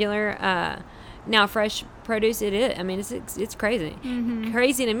the regular. Now, fresh produce, it is. I mean, it's crazy,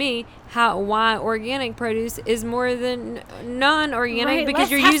 crazy to me why organic produce is more than non-organic because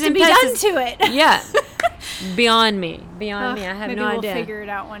you're using pesticides to it. Yeah, beyond me. I have maybe no idea. Maybe we'll figure it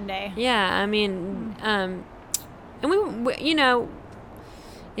out one day. Yeah, I mean, and we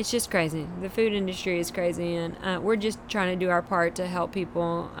it's just crazy. The food industry is crazy, and we're just trying to do our part to help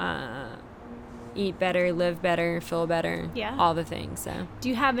people eat better, live better, feel better, all the things. So, do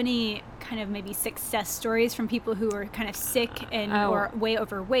you have any kind of maybe success stories from people who are kind of sick and or way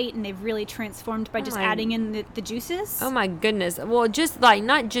overweight and they've really transformed by just adding in the juices? Oh my goodness. Well, just like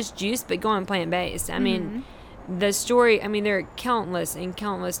not just juice, but going plant-based. I mean, the story, I mean, there are countless and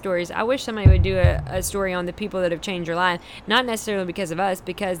countless stories. I wish somebody would do a story on the people that have changed their life, not necessarily because of us,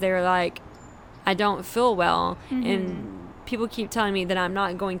 because they were like, I don't feel well, and people keep telling me that I'm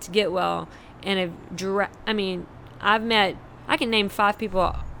not going to get well, and I can name 5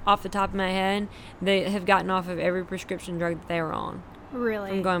 people off the top of my head that have gotten off of every prescription drug that they were on. Really?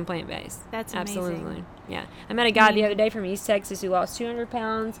 From going plant-based. That's amazing. Absolutely. Yeah. I met a guy the other day from East Texas who lost 200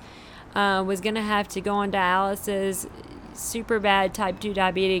 pounds, was going to have to go on dialysis, super bad type 2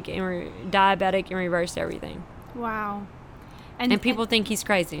 diabetic and reversed everything. Wow. And people think he's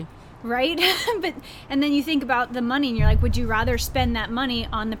crazy. Right? And then you think about the money and you're like, would you rather spend that money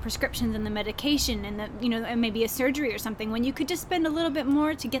on the prescriptions and the medication and and maybe a surgery or something, when you could just spend a little bit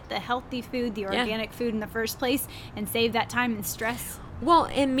more to get the healthy food, the organic food in the first place, and save that time and stress? Well,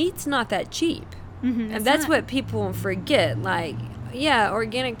 and meat's not that cheap. Mm-hmm, That's what people forget. Like, yeah,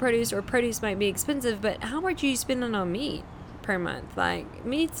 organic produce or produce might be expensive, but how much are you spending on meat per month? Like,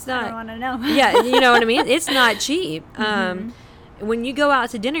 meat's not... I don't want to know. Yeah, you know what I mean? It's not cheap. Mm-hmm. When you go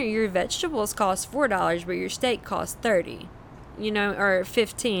out to dinner, your vegetables cost $4, but your steak costs $30, or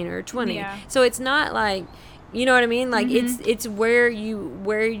 $15 or $20. Yeah. So it's not like, you know what I mean? Like Mm-hmm. it's where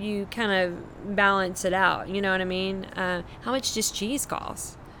you kind of balance it out. You know what I mean? How much does cheese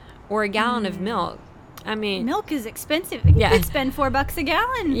cost, or a gallon of milk? I mean, Milk is expensive. You Yeah. could spend $4 a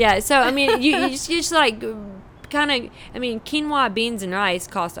gallon. yeah. So I mean, you just like kind of. I mean, quinoa, beans, and rice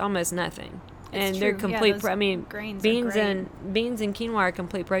cost almost nothing. And It's they're true. Yeah, complete. those grains are beans great. and quinoa are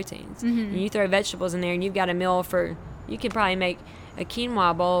complete proteins. Mm-hmm. And you throw vegetables in there, and you've got a meal for. You can probably make a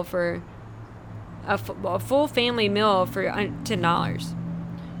quinoa bowl for a full family meal for $10.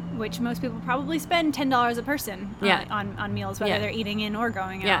 Which most people probably spend $10 a person Yeah. on meals, whether Yeah. they're eating in or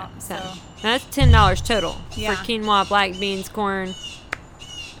going Yeah, out. so that's $10 total Yeah. for quinoa, black beans, corn.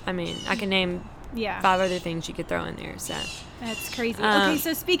 I mean, I can name Yeah. 5 other things you could throw in there. So. That's crazy. Um, Okay,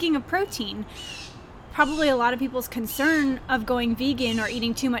 so speaking of protein, probably a lot of people's concern of going vegan or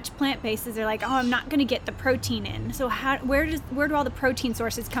eating too much plant-based is they're like, oh, I'm not going to get the protein in. So where do all the protein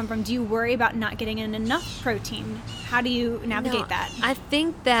sources come from? Do you worry about not getting in enough protein? How do you navigate No, that? I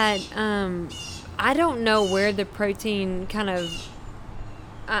think that I don't know where the protein kind of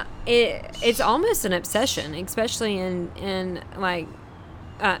it's almost an obsession, especially in like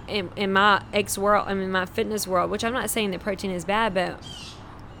in my world, I mean my fitness world, which I'm not saying that protein is bad, but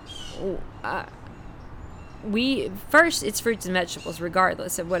it's fruits and vegetables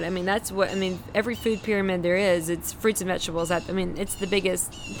regardless of what, I mean, that's what, I mean, every food pyramid there is, it's fruits and vegetables. I mean, it's the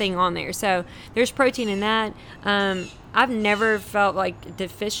biggest thing on there. So there's protein in that. I've never felt like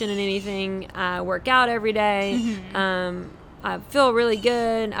deficient in anything. I work out every day. Mm-hmm. I feel really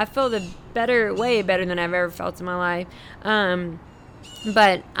good. I feel way better than I've ever felt in my life.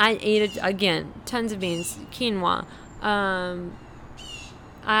 But I eat, again, tons of beans, quinoa.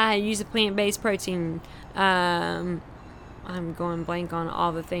 I use a plant-based protein. I'm going blank on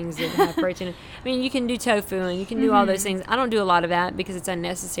all the things that have protein. I mean, you can do tofu and you can do all those things. I don't do a lot of that because it's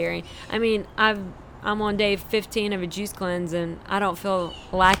unnecessary. I mean, I'm on day 15 of a juice cleanse and I don't feel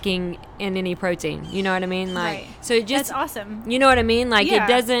lacking in any protein. You know what I mean? Like, Right. so it just, That's awesome. you know what I mean? Like, Yeah. it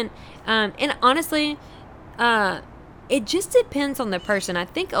doesn't, and honestly, it just depends on the person. I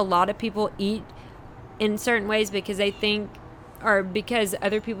think a lot of people eat in certain ways because they think, or because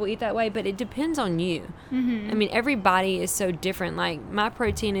other people eat that way, but it depends on you. Mm-hmm. I mean, every body is so different. Like, my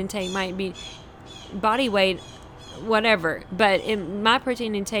protein intake might be body weight, whatever, but my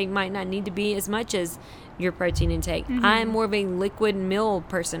protein intake might not need to be as much as your protein intake. I'm more of a liquid meal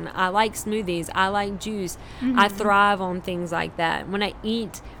person. I like smoothies. I like juice. I thrive on things like that. When I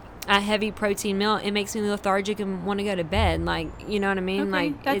eat a heavy protein meal, it makes me lethargic and want to go to bed. Like, you know what I mean? Okay,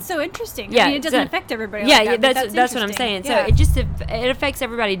 Like, that's it's so interesting. Yeah, I mean, it doesn't so- affect everybody. yeah, like yeah, that, but that's what I'm interesting. saying. Yeah. So it affects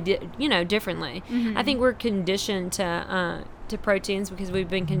everybody, differently. I think we're conditioned to proteins because we've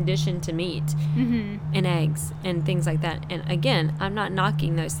been conditioned to meat and eggs and things like that. And again, I'm not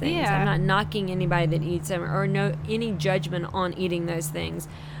knocking those things. Yeah. I'm not knocking anybody that eats them or any judgment on eating those things.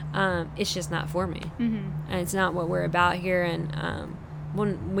 It's just not for me, and it's not what we're about here. And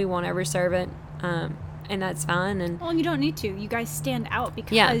we won't ever serve it. And that's fine. And Well, you don't need to. You guys stand out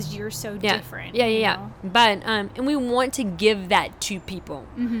because you're so different. Yeah. you know? But and we want to give that to people.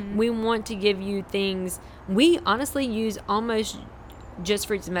 We want to give you things. We honestly use almost just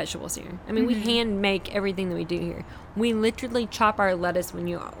fruits and vegetables here. I mean, we hand make everything that we do here. We literally chop our lettuce when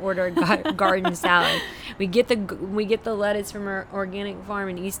you order a garden salad. We get the lettuce from our organic farm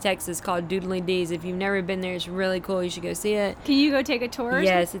in East Texas called Doodly D's. If you've never been there, it's really cool. You should go see it. Can you go take a tour?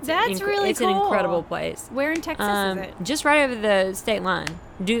 Yes, That's really it's cool. an incredible place. Where in Texas is it? Just right over the state line.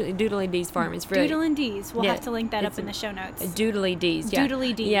 Doodly D's farm. It's really Doodle and D's. We'll yeah, have to link that up it's in the show notes. Doodly D's. Yeah.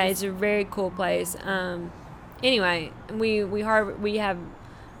 Doodly D's. Yeah, it's a very cool place. Anyway, we've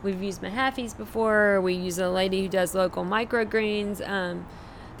used Mahaffey's before. We use a lady who does local microgreens.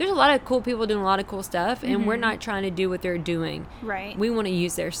 there's a lot of cool people doing a lot of cool stuff, and we're not trying to do what they're doing. Right. We want to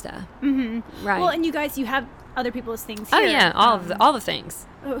use their stuff. Mm-hmm. Right. Well, and you guys, you have other people's things Oh here. yeah, all the things.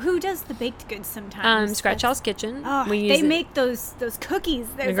 Who does the baked goods sometimes? Scratch House Kitchen. Oh, they make those cookies.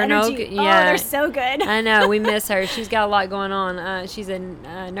 Those granola, energy. yeah. Oh, they're so good. I know, we miss her. She's got a lot going on. She's a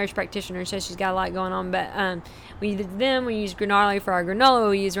nurse practitioner, so she's got a lot going on. But we use them. We use Granarly for our granola.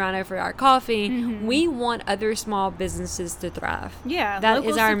 We use Rhino for our coffee. We want other small businesses to thrive. Yeah, that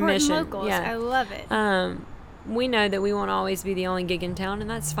is our mission. Locals. Yeah, I love it. We know that we won't always be the only gig in town, and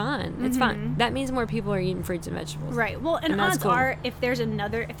that's fine. It's fine. That means more people are eating fruits and vegetables. Right. Well, and that's odds cool. are, if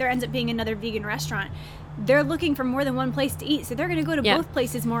there ends up being another vegan restaurant, they're looking for more than one place to eat, so they're going to go to both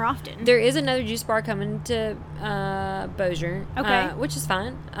places more often. There is another juice bar coming to Bossier, which is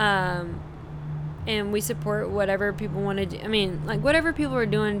fine. And we support whatever people want to do. I mean, like, whatever people are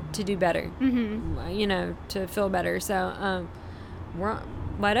doing to do better, you know, to feel better. So,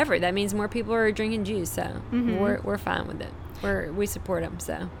 whatever. That means more people are drinking juice, so we're fine with it. We support them,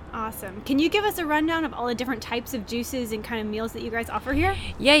 so. Awesome. Can you give us a rundown of all the different types of juices and kind of meals that you guys offer here?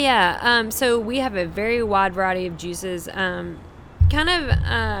 Yeah. So we have a very wide variety of juices. Kind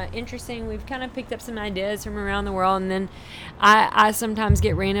of interesting. We've kind of picked up some ideas from around the world, and then I sometimes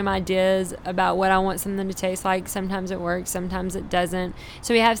get random ideas about what I want something to taste like. Sometimes it works, sometimes it doesn't.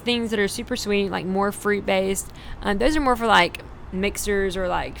 So we have things that are super sweet, like more fruit based. Those are more for like mixers or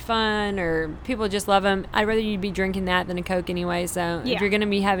like fun, or people just love them. I'd rather you be drinking that than a Coke anyway. So if you're gonna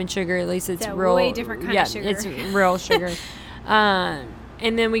be having sugar, at least it's real, way different kind of sugar. It's real sugar.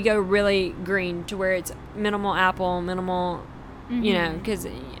 And then we go really green to where it's minimal apple, minimal. You know, because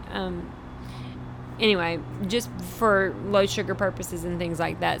anyway, just for low sugar purposes and things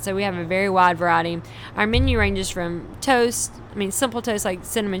like that. So we have a very wide variety. Our menu ranges from toast, simple toast like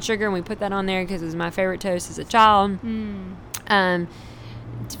cinnamon sugar, and we put that on there because it was my favorite toast as a child. From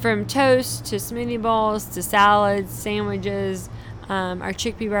toast to smoothie bowls to salads, sandwiches. Our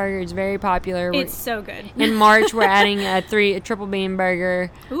chickpea burger is very popular. It's so good. In March, we're adding a triple bean burger.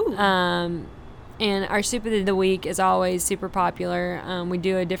 Ooh. And our soup of the week is always super popular. We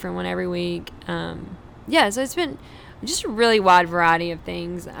do a different one every week. So it's been just a really wide variety of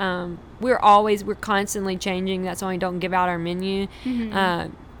things. We're constantly changing. That's why we don't give out our menu. We're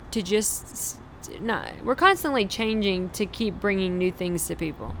constantly changing to keep bringing new things to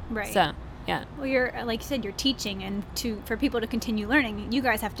people. Right. So, yeah. Well, you're, like you said, you're teaching, and for people to continue learning, you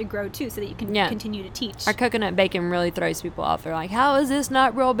guys have to grow too, so that you can continue to teach. Our coconut bacon really throws people off. They're like, "How is this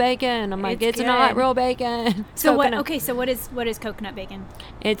not real bacon?" I'm like, "It's not real bacon." So what? Okay, so what is coconut bacon?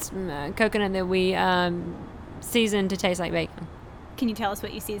 It's coconut that we season to taste like bacon. Can you tell us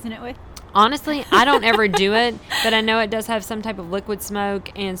what you season it with? Honestly, I don't ever do it, but I know it does have some type of liquid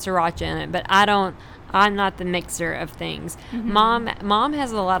smoke and sriracha in it. But I'm not the mixer of things. Mom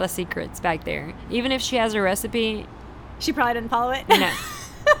has a lot of secrets back there. Even if she has a recipe, she probably didn't follow it. No.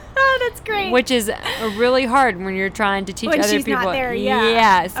 That's great. Which is really hard when you're trying to teach other people. When she's not there, yeah.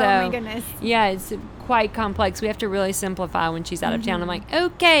 Yeah. So, oh my goodness. Yeah, it's quite complex. We have to really simplify when she's out of town. I'm like,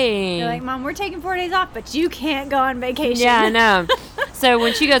 okay. You're like, Mom, we're taking 4 days off, but you can't go on vacation. Yeah, I know. So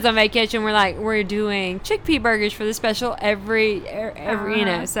when she goes on vacation, we're doing chickpea burgers for the special every you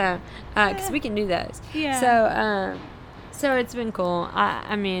know, so because we can do those. Yeah. So it's been cool.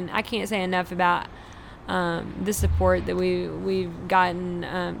 I can't say enough about the support that we've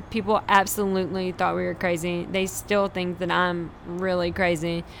gotten. People absolutely thought we were crazy. They still think that I'm really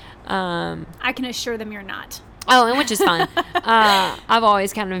crazy. I can assure them you're not. Oh, and which is fine. I've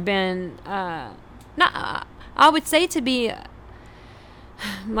always kind of been I would say to be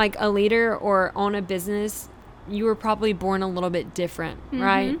like a leader or own a business, you were probably born a little bit different,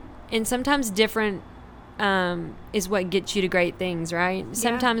 right? And sometimes different is what gets you to great things, right? Yeah.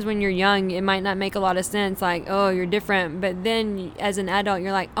 Sometimes when you're young, it might not make a lot of sense, like, oh, you're different. But then as an adult,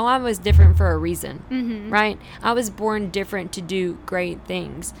 you're like, oh, I was different for a reason, right? I was born different to do great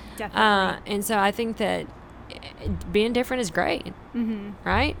things. Definitely. And so I think that being different is great,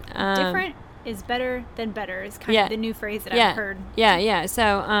 right? Different is better than better is kind of the new phrase that I've heard. Yeah.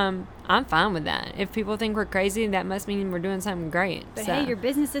 So I'm fine with that. If people think we're crazy, that must mean we're doing something great. But hey, your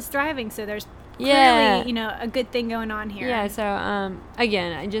business is thriving, so there's clearly, a good thing going on here. Yeah, so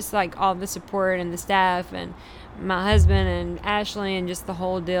again, I just like all the support and the staff and my husband and Ashley and just the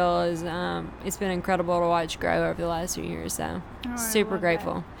whole deal is it's been incredible to watch grow over the last few years, so super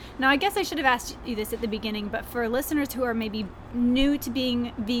grateful. That. Now, I guess I should have asked you this at the beginning, but for listeners who are maybe new to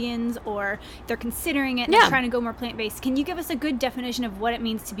being vegans or they're considering it and they're trying to go more plant-based, can you give us a good definition of what it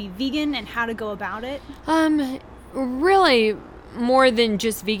means to be vegan and how to go about it? Really more than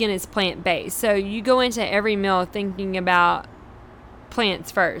just vegan, is plant-based. So you go into every meal thinking about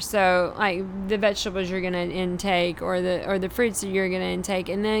plants first. So like the vegetables you're gonna intake, or the fruits that you're gonna intake,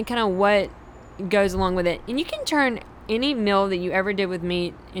 and then kind of what goes along with it. And you can turn any meal that you ever did with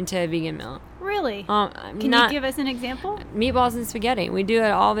meat into a vegan meal. Really? Can you give us an example? Meatballs and spaghetti. We do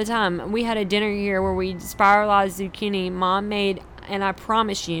it all the time. We had a dinner here where we spiralized zucchini. Mom made, and I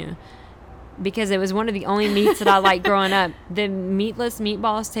promise you, because it was one of the only meats that I liked growing up, the meatless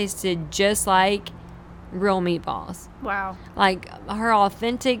meatballs tasted just like real meatballs. Wow. Like her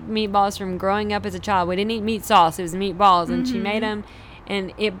authentic meatballs from growing up as a child. We didn't eat meat sauce. It was meatballs, and she made them,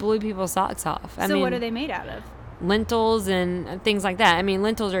 and it blew people's socks off. I mean, what are they made out of? Lentils and things like that. I mean,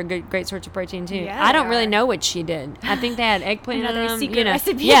 lentils are a great source of protein too. Yeah, I don't really know what she did. I think they had eggplant in them. Secret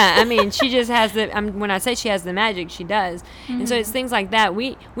recipe. Yeah, I mean, she just has the. When I say she has the magic, she does. And so it's things like that.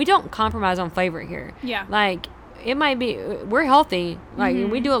 We don't compromise on flavor here. Yeah. Like it might be we're healthy. Like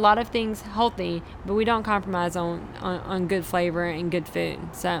we do a lot of things healthy, but we don't compromise on good flavor and good food.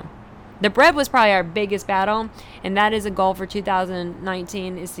 So. The bread was probably our biggest battle, and that is a goal for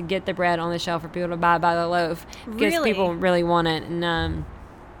 2019, is to get the bread on the shelf for people to buy by the loaf, because people really want it. And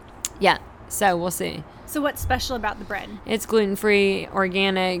yeah, so we'll see. So what's special about the bread? It's gluten-free,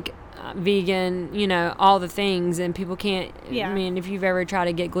 organic, vegan, all the things, and people can't. Yeah. I mean, if you've ever tried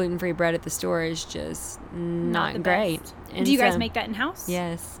to get gluten-free bread at the store, it's just not great. And do you guys make that in-house?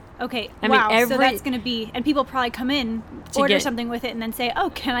 Yes. Okay. I mean, so that's going to be, and people probably come in, order something with it, and then say, "Oh,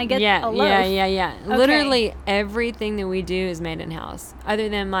 can I get a loaf?" Yeah. Okay. Literally everything that we do is made in house, other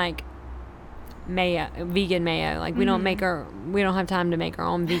than like mayo, vegan mayo. Like we don't have time to make our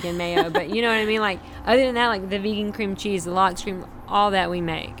own vegan mayo, but you know what I mean. Like other than that, like the vegan cream cheese, the lox cream, all that we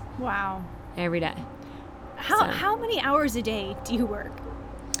make. Wow. Every day. How many hours a day do you work?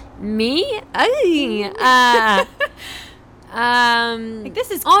 Me? Like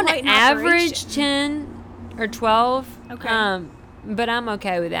this is on quite an average operation. 10 or 12. Okay. But I'm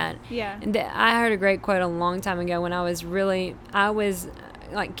okay with that. Yeah. And I heard a great quote a long time ago when I was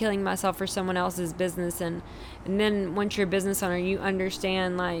like killing myself for someone else's business, and then once you're a business owner, you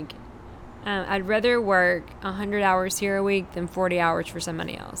understand like I'd rather work 100 hours here a week than 40 hours for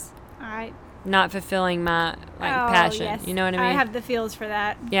somebody else. All right. Not fulfilling my passion. Yes. You know what I mean? I have the feels for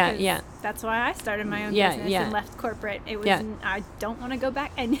that. Yeah. That's why I started my own business and left corporate. It was I don't want to go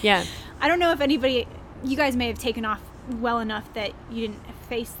back. And I don't know if you guys may have taken off well enough that you didn't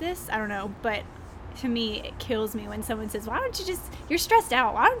face this. I don't know, but to me, it kills me when someone says, "Why don't you you're stressed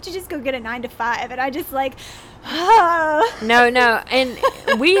out. Why don't you just go get a 9 to 5?" And I just like, No.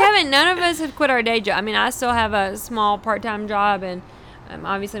 And none of us have quit our day job. I mean, I still have a small part-time job, and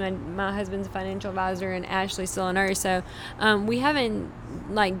obviously my husband's a financial advisor, and Ashley's still a nurse. So we haven't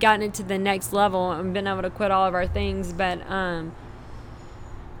like gotten it to the next level and been able to quit all of our things. But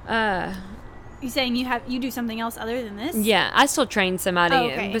you saying you do something else other than this? Yeah, I still train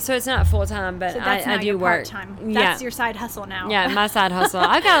somebody, but so it's not full time. But so that's I not do your work. part-time. That's your side hustle now. Yeah, my side hustle.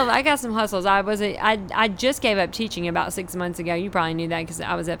 I got some hustles. I just gave up teaching about 6 months ago. You probably knew that because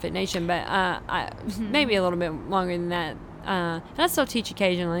I was at Fit Nation, but maybe a little bit longer than that. And I still teach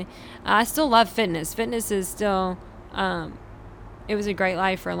occasionally. I still love fitness. Fitness is still, it was a great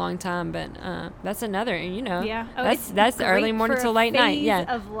life for a long time, but that's another, that's the early morning till late night.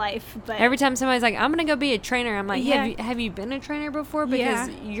 Yeah, of life. But every time somebody's like, "I'm gonna go be a trainer," I'm like, "Have you been a trainer before?" Because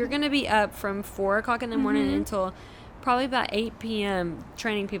you're gonna be up from 4 o'clock in the morning until probably about 8 p.m.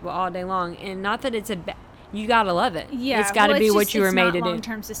 training people all day long. And not that it's you gotta love it. Yeah, it's gotta be what you were made to do. It's not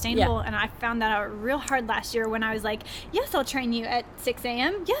long-term sustainable, and I found that out real hard last year when I was like, "Yes, I'll train you at 6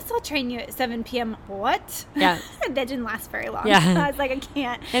 a.m. Yes, I'll train you at 7 p.m. What? Yeah, that didn't last very long. Yeah, I was like, I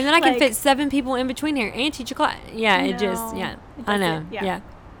can't. And then I can fit 7 people in between here and teach a class. Yeah, I know. Yeah,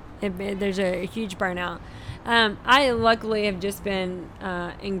 there's a huge burnout. I luckily have just been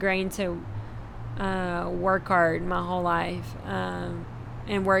ingrained to work hard my whole life.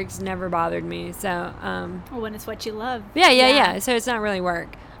 And work's never bothered me. So, when it's what you love. Yeah. So it's not really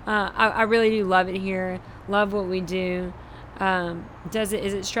work. I really do love it here. Love what we do. Is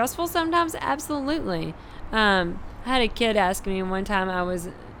it stressful sometimes? Absolutely. I had a kid ask me one time, I was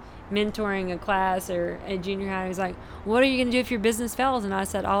mentoring a class or at junior high. He was like, "What are you going to do if your business fails?" And I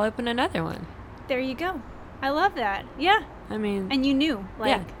said, "I'll open another one." There you go. I love that. Yeah. I mean, and you knew,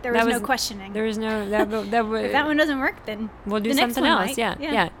 there was no questioning. There was no that if that one doesn't work, then we'll do something else.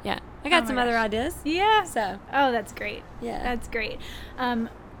 Yeah. I got some other ideas. Yeah. So. Oh, that's great. Yeah. That's great.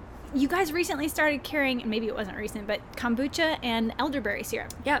 You guys recently started carrying, and maybe it wasn't recent, but kombucha and elderberry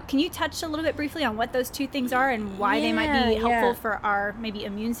syrup. Yeah. Can you touch a little bit briefly on what those two things are and why they might be helpful for our maybe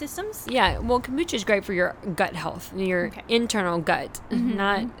immune systems? Yeah. Well, kombucha is great for your gut health, your internal gut,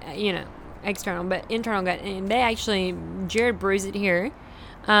 not external, but internal gut. And they actually, Jared brews it here,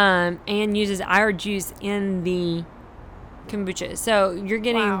 and uses our juice in the kombucha. So you're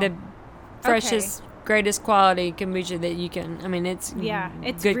getting the freshest, greatest quality kombucha that you can. I mean, it's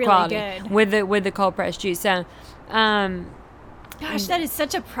good really quality good. with the cold pressed juice. So, gosh, that is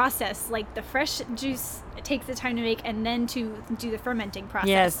such a process. Like the fresh juice takes the time to make, and then to do the fermenting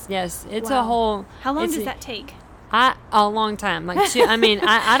process. Yes, it's a whole. How long does that take? A long time. Like, I mean,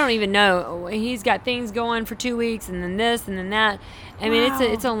 I don't even know. He's got things going for 2 weeks, and then this, and then that. I mean,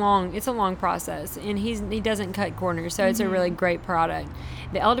 it's a long process, and he doesn't cut corners, so it's a really great product.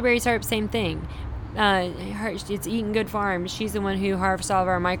 The elderberry syrup, same thing. It's Eating Good Farms. She's the one who harvests all of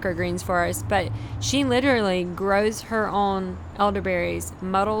our microgreens for us, but she literally grows her own elderberries,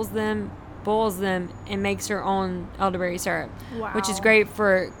 muddles them, boils them, and makes her own elderberry syrup, which is great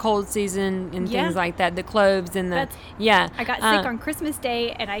for cold season and things like that. The cloves and I got sick on Christmas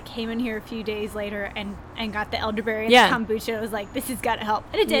Day, and I came in here a few days later and got the elderberry and the kombucha. I was like, this has got to help,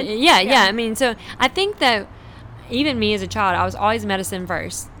 and it did. Yeah. I mean, so I think that even me as a child, I was always medicine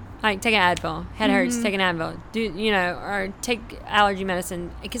first. Like, take an Advil. Head hurts, take an Advil. Or take allergy medicine,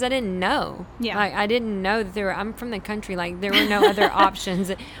 because I didn't know. Yeah. Like, I didn't know that I'm from the country. Like, there were no other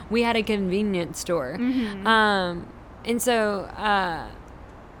options. We had a convenience store. And so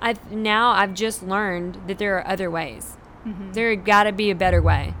I've just learned that there are other ways. There got to be a better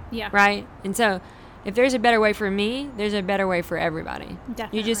way. Yeah. Right? And so if there's a better way for me, there's a better way for everybody.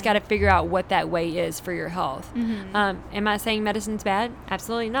 Definitely. You just got to figure out what that way is for your health. Am I saying medicine's bad?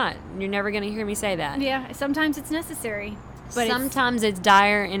 Absolutely not. You're never going to hear me say that. Yeah, sometimes it's necessary. But sometimes it's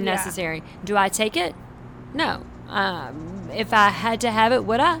dire and necessary. Do I take it? No. If I had to have it,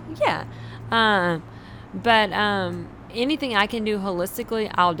 would I? Yeah. But anything I can do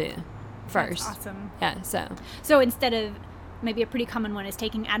holistically, I'll do first. That's awesome. Yeah, So instead of... Maybe a pretty common one is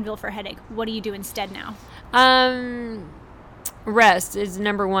taking Advil for a headache. What do you do instead now? Rest is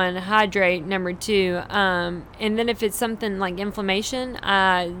number one. Hydrate, number two. And then if it's something like inflammation,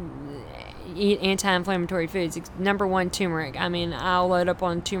 eat anti-inflammatory foods. Number one, turmeric. I mean, I'll load up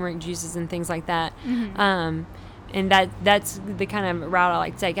on turmeric juices and things like that. And that's the kind of route I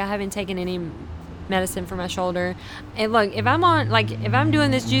like to take. I haven't taken any medicine for my shoulder. And look, if I'm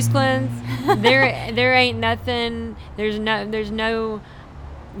doing this juice cleanse, there ain't nothing, there's no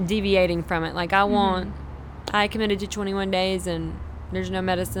deviating from it. Like, I committed to 21 days, and there's no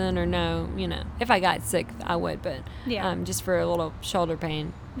medicine or no, if I got sick, I would, but just for a little shoulder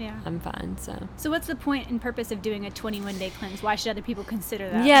pain, I'm fine. So what's the point and purpose of doing a 21-day cleanse? Why should other people consider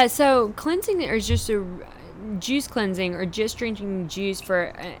that? Yeah, so cleansing is just juice cleansing, or just drinking juice for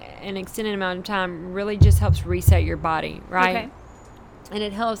an extended amount of time, really just helps reset your body, right? Okay. And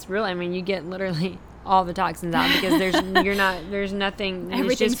it helps really. I mean, you get literally all the toxins out, because there's nothing.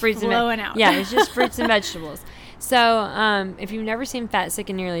 Everything's it's just fruits flowing out. Yeah, it's just fruits and vegetables. So if you've never seen Fat, Sick,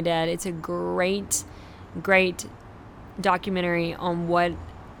 and Nearly Dead, it's a great documentary on what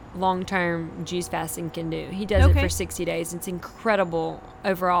long-term juice fasting can do. He does it for 60 days. It's incredible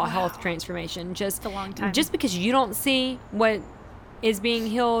overall health transformation. Just a long time. Just because you don't see what is being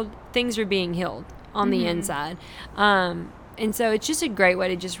healed, things are being healed on the inside. And so it's just a great way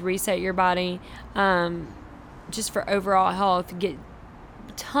to just reset your body, just for overall health, get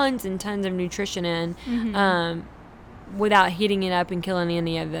tons and tons of nutrition in, without heating it up and killing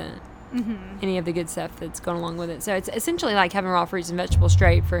any of the good stuff that's going along with it. So it's essentially like having raw fruits and vegetables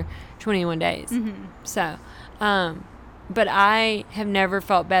straight for 21 days. So, but I have never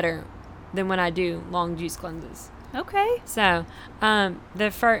felt better than when I do long juice cleanses. Okay. So,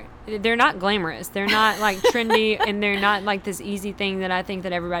 they're not glamorous. They're not like trendy, and they're not like this easy thing that I think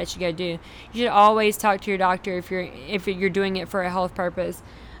that everybody should go do. You should always talk to your doctor if you're doing it for a health purpose.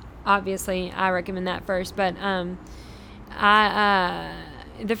 Obviously, I recommend that first, but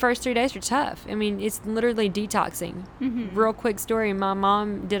the first 3 days are tough. I mean, it's literally detoxing. Real quick story. My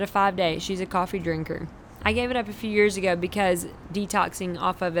mom did a 5-day. She's a coffee drinker. I gave it up a few years ago because detoxing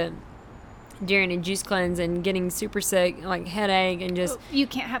off of it during a juice cleanse and getting super sick, like headache and just... You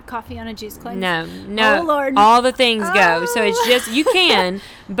can't have coffee on a juice cleanse? No. Oh, Lord. All the things go. So it's just, you can,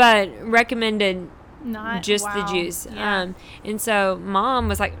 but recommended not just the juice. Yeah. And so Mom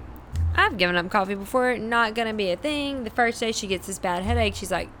was like, I've given up coffee before, not going to be a thing. The first day she gets this bad headache,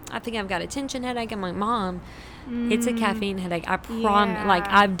 she's like, I think I've got a tension headache. I'm like, Mom, it's a caffeine headache. I promise. Yeah. Like,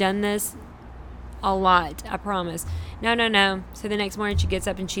 I've done this a lot. I promise. No. So the next morning she gets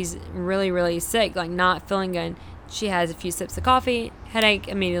up and she's really, really sick, like not feeling good. She has a few sips of coffee, headache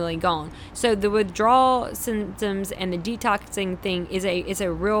immediately gone. So the withdrawal symptoms and the detoxing thing is a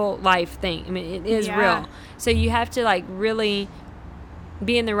real life thing. I mean, it is real. So you have to like really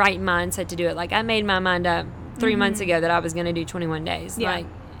be in the right mindset to do it. Like, I made my mind up 3 months ago that I was going to do 21 days. Yeah. Like,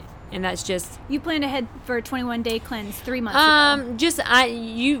 and that's just... You planned ahead for a 21-day cleanse 3 months ago.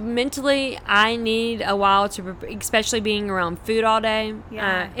 I need a while to, especially being around food all day.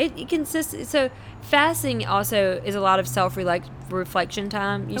 Yeah. It consists, so fasting also is a lot of self-reflection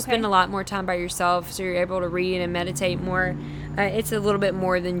time. You spend a lot more time by yourself, so you're able to read and meditate more. It's a little bit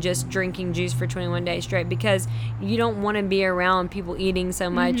more than just drinking juice for 21 days straight, because you don't want to be around people eating so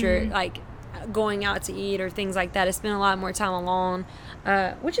much or like going out to eat or things like that. I spend a lot more time alone,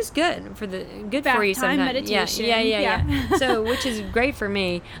 which is good for you sometimes. Meditation. Yeah. So, which is great for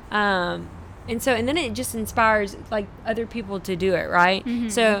me. And then it just inspires like other people to do it, right?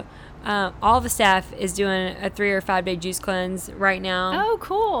 So all the staff is doing a 3 or 5 day juice cleanse right now. Oh,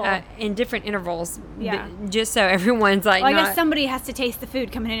 cool. In different intervals. Yeah. Just so everyone's like, well, I guess somebody has to taste the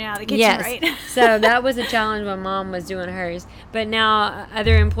food coming in and out of the kitchen, yes. right? So that was a challenge when Mom was doing hers. But now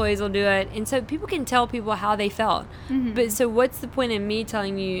other employees will do it. And so people can tell people how they felt. But so what's the point in me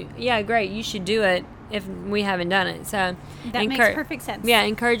telling you, yeah, great, you should do it if we haven't done it? So that makes perfect sense. Yeah,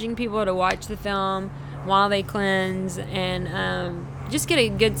 encouraging people to watch the film while they cleanse and just get a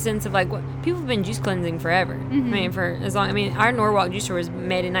good sense of like what people have been juice cleansing forever. I mean, for as long. I mean, our Norwalk juicer was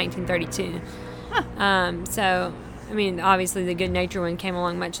made in 1932. So I mean, obviously the Good Nature one came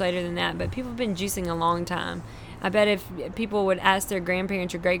along much later than that, but people have been juicing a long time. I bet if people would ask their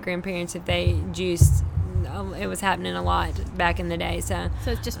grandparents or great grandparents if they juiced, it was happening a lot back in the day. So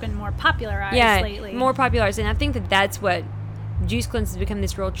it's just been more popularized lately. More popularized, and I think that's what. Juice cleanse has become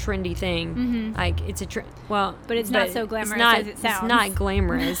this real trendy thing. Like it's a but it's not so glamorous as it sounds. It's not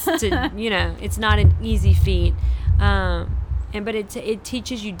glamorous. It's not an easy feat. But it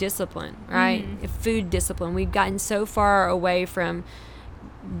teaches you discipline, right? Food discipline. We've gotten so far away from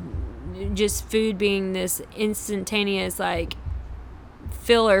just food being this instantaneous like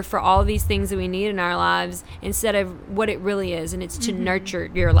filler for all these things that we need in our lives instead of what it really is, and it's to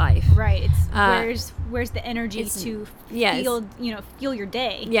nurture your life. Right. It's where's the energy to feel your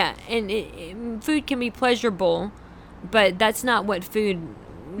day. Yeah, and food can be pleasurable, but that's not what food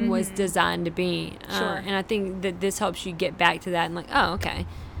was designed to be. Sure. And I think that this helps you get back to that and like, oh, okay.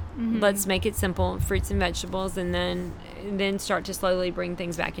 Let's make it simple, fruits and vegetables, and then start to slowly bring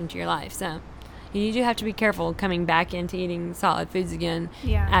things back into your life. So you do have to be careful coming back into eating solid foods again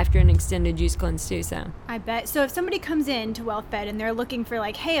after an extended juice cleanse too. So I bet. So if somebody comes in to Well Fed and they're looking for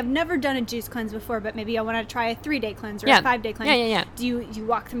like, hey, I've never done a juice cleanse before, but maybe I want to try a 3-day cleanse or a 5-day cleanse. Do you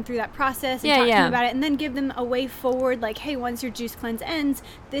walk them through that process and talk to them about it, and then give them a way forward? Like, hey, once your juice cleanse ends,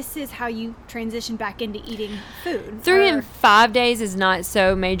 this is how you transition back into eating food. 3 and 5 days is not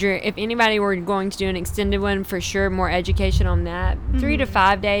so major. If anybody were going to do an extended one, for sure, more education on that. 3 to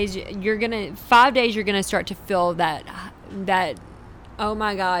 5 days, 5 days you're gonna start to feel that oh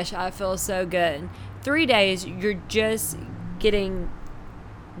my gosh, I feel so good. 3 days you're just getting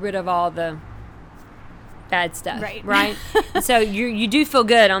rid of all the bad stuff, right? So you do feel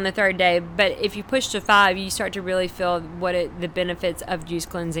good on the 3rd day, but if you push to 5, you start to really feel the benefits of juice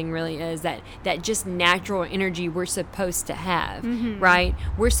cleansing really is, that just natural energy we're supposed to have, right?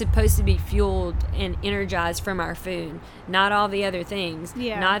 We're supposed to be fueled and energized from our food, not all the other things.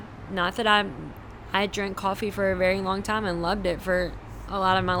 Not that I drank coffee for a very long time and loved it for a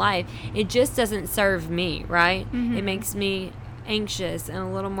lot of my life. It just doesn't serve me, right? It makes me anxious and a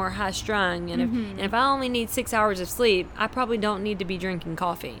little more high strung, and if I only need 6 hours of sleep, I probably don't need to be drinking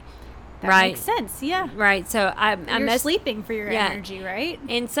coffee. That makes sense, yeah. Right, so you're sleeping for your energy, right?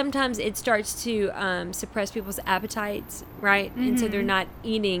 And sometimes it starts to suppress people's appetites, right? And so they're not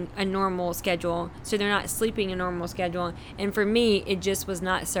eating a normal schedule, so they're not sleeping a normal schedule. And for me, it just was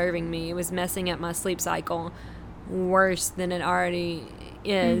not serving me. It was messing up my sleep cycle worse than it already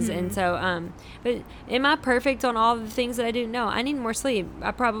is. And so but am I perfect on all the things that I do? No, I need more sleep.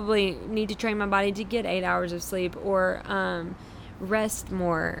 I probably need to train my body to get 8 hours of sleep, or rest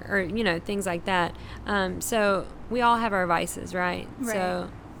more, or things like that. So we all have our vices, right? So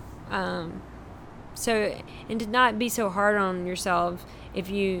and to not be so hard on yourself if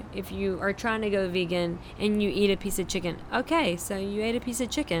you are trying to go vegan and you eat a piece of chicken. Okay, so you ate a piece of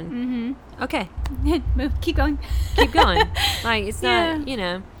chicken. Okay. Keep going. Like, it's not,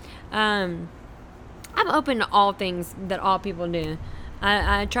 I'm open to all things that all people do.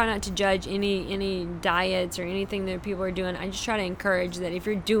 I try not to judge any diets or anything that people are doing. I just try to encourage that if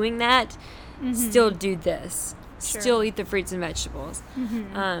you're doing that, still do this. Sure. Still eat the fruits and vegetables.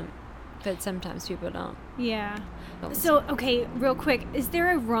 but sometimes people don't. Yeah. So, okay, real quick, is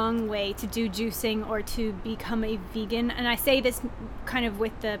there a wrong way to do juicing or to become a vegan? And I say this kind of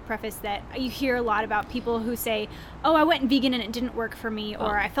with the preface that you hear a lot about people who say, oh, I went vegan and it didn't work for me,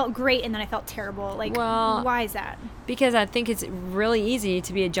 or I felt great and then I felt terrible. Like, why is that? Because I think it's really easy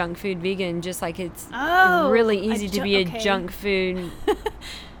to be a junk food vegan, just like it's Oh, really easy to be a junk food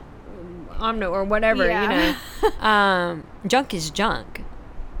omnivore or whatever, Yeah. you know. Junk is junk.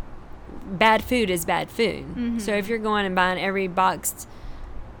 Bad food is bad food. So if you're going and buying every boxed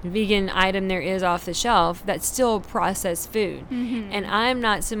vegan item there is off the shelf, that's still processed food. And I'm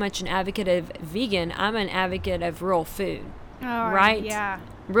not so much an advocate of vegan, I'm an advocate of real food. Right? Yeah.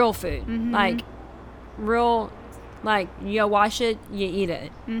 Real food. Like real, like you wash it, you eat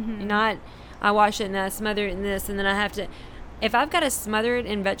it. Not, I wash it and I smother it in this and then I have to, if I've got to smother it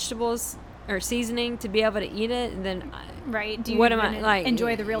in vegetables or seasoning to be able to eat it, then Right. Do you what am I like?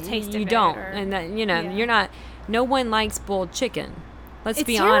 enjoy the real taste of it? You don't, or- and that you're Yeah. not. No one likes boiled chicken. Let's It's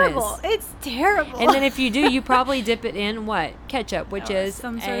be terrible. honest. It's terrible. And then if you do, you probably dip it in what ketchup, which Or is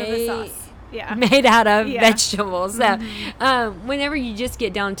some sort of a sauce. Yeah. made out of Yeah. vegetables. So, whenever you just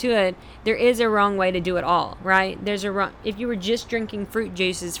get down to it, there is a wrong way to do it all, right? There's a wrong. If you were just drinking fruit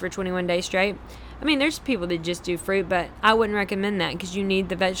juices for 21 days straight, I mean, there's people that just do fruit, but I wouldn't recommend that because you need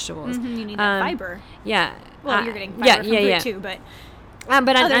the vegetables. You need that fiber. Yeah. Well, you're getting fiber from fruit too, but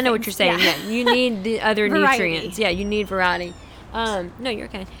But other I know what things, you're saying. yeah. Yeah, you need the other Variety. nutrients. Yeah, you need variety. No, you're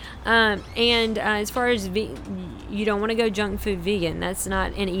okay. As far as you don't want to go junk food vegan. That's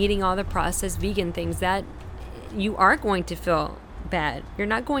not, and eating all the processed vegan things, that you are going to feel bad. You're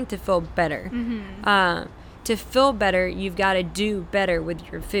not going to feel better. To feel better, you've got to do better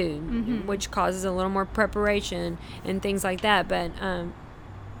with your food, which causes a little more preparation and things like that. But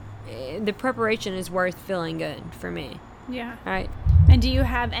the preparation is worth feeling good for me. yeah. All right. And do you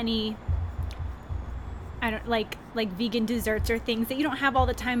have any, I don't like vegan desserts or things that you don't have all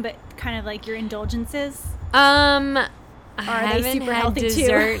the time, but kind of like your indulgences? I they haven't super had healthy too?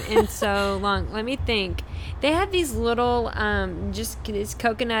 dessert in so long. Let me think. They have these little, it's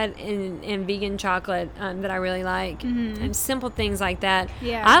coconut and vegan chocolate that I really like, and simple things like that.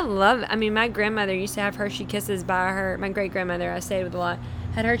 Yeah. I love. I mean, my grandmother used to have Hershey Kisses by her. My great grandmother, I stayed with a lot,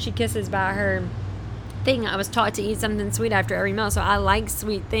 had Hershey Kisses by her thing. I was taught to eat something sweet after every meal, so I like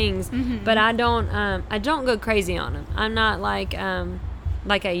sweet things, but I don't go crazy on them. I'm not like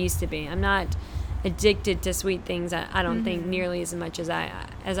I used to be. I'm not addicted to sweet things. I don't think nearly as much as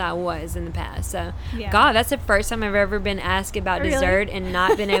I was in the past. So Yeah. God, that's the first time I've ever been asked about Really? dessert and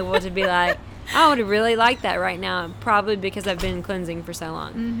not been able to be like, I would really like that right now, probably because I've been cleansing for so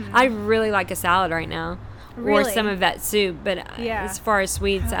long. I really like a salad right now. Or Really? some of that soup, but Yeah. as far as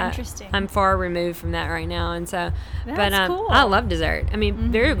sweets, How interesting. I'm far removed from that right now, and so. That's cool. I love dessert. I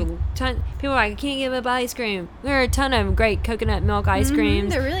mean, there are a ton. People are like, I can't give up ice cream. There are a ton of great coconut milk ice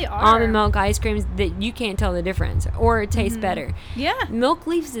creams. there really are. Almond milk ice creams that you can't tell the difference, or it tastes better. Yeah. Milk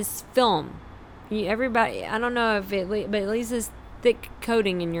leaves this film. Everybody, I don't know if but it leaves this thick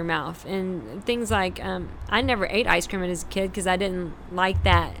coating in your mouth, and things like I never ate ice cream as a kid because I didn't like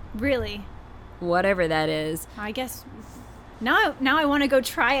that. Really. Whatever that is. I guess now I want to go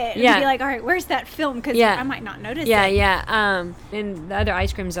try it and Yeah. be like, all right, where's that film? Because Yeah. I might not notice Yeah, it. yeah. And the other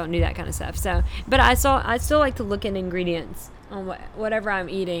ice creams don't do that kind of stuff. So, but I still like to look at ingredients on whatever I'm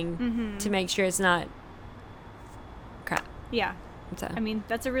eating to make sure it's not crap. Yeah. So, I mean,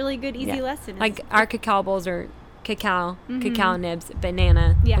 that's a really good, easy yeah. lesson. Like our cacao bowls are cacao nibs,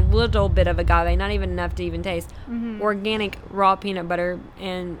 banana, Yeah. a little bit of agave, not even enough to even taste, organic raw peanut butter,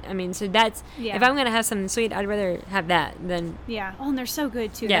 and I mean, so that's Yeah. if I'm gonna have something sweet, I'd rather have that than Yeah. Oh, and they're so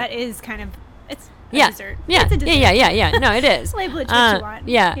good too. Yeah. That is kind of, it's a yeah, dessert. yeah, It's a dessert. yeah. No, it is. Label it what you want.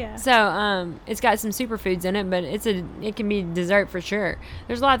 Yeah. Yeah. So it's got some superfoods in it, but it can be dessert for sure.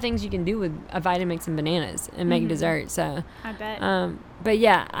 There's a lot of things you can do with a Vitamix and bananas and make dessert. So I bet. but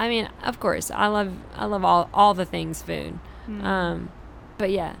yeah, I mean, of course, I love all the things food.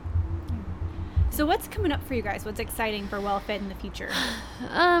 But yeah. So what's coming up for you guys? What's exciting for Well Fed in the future?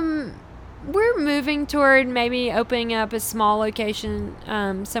 We're moving toward maybe opening up a small location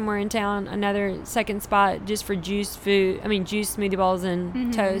somewhere in town, another second spot just for juice smoothie bowls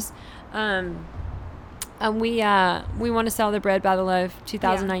and toast. We want to sell the bread by the loaf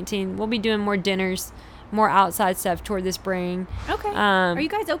 2019. We'll be doing more dinners, more outside stuff toward the spring. Okay. Are you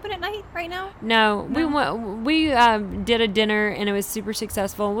guys open at night right now? No, we did a dinner and it was super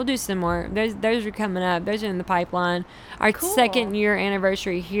successful. We'll do some more. Those are coming up. Those are in the pipeline. Our Cool. second year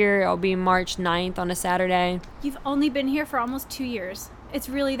anniversary here, it'll be March 9th on a Saturday. You've only been here for almost 2 years. It's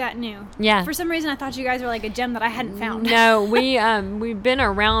really that new. Yeah. For some reason, I thought you guys were like a gem that I hadn't found. No, we've been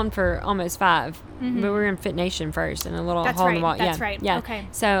around for almost 5, but we were in Fit Nation first in a little hole in the wall. That's yeah, right. Yeah. Okay.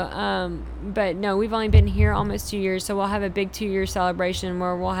 So, but no, we've only been here almost 2 years, so we'll have a big 2-year celebration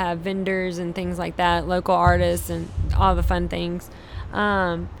where we'll have vendors and things like that, local artists and all the fun things.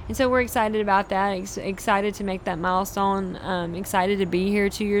 And so we're excited about that. Excited to make that milestone. Excited to be here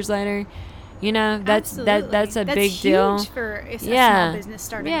 2 years later. You know, that's a big deal. Huge for a small business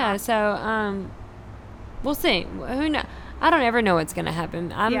starting Yeah, off. so we'll see. Who know? I don't ever know what's going to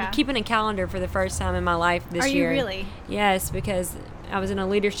happen. I'm keeping a calendar for the first time in my life this year. Are you really? Yes, because I was in a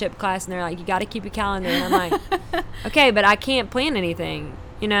leadership class and they're like, you got to keep a calendar. And I'm like, okay, but I can't plan anything.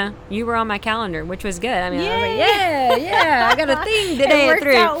 You know, you were on my calendar, which was good. I mean, I was like, yeah, I got a thing today at 3.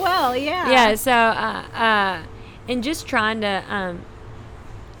 It worked out well, yeah. Yeah, so, and just trying to,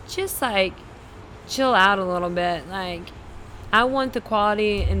 just like, chill out a little bit. Like, I want the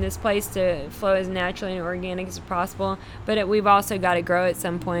quality in this place to flow as naturally and organic as possible, but we've also got to grow at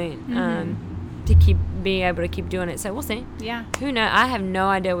some point to keep being able to keep doing it. So we'll see. Yeah. Who knows? I have no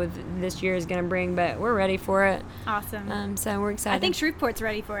idea what this year is going to bring, but we're ready for it. Awesome. So we're excited. I think Shreveport's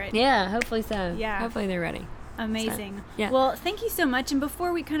ready for it. Yeah, hopefully so. Yeah. Hopefully they're ready. Amazing. So, yeah. Well, thank you so much. And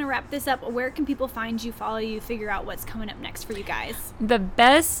before we kind of wrap this up, where can people find you, follow you, figure out what's coming up next for you guys? The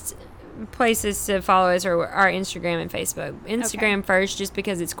best places to follow us are our Instagram and Facebook. Instagram first, just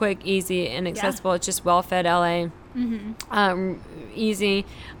because it's quick, easy, and accessible. It's just Well-Fed LA. Easy.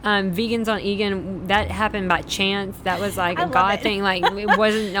 Vegans on Egan, that happened by chance. That was like a God thing. Like, it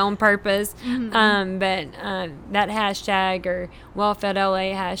wasn't on purpose. But that hashtag or Well-Fed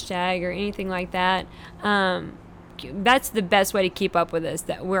LA hashtag or anything like that, that's the best way to keep up with us.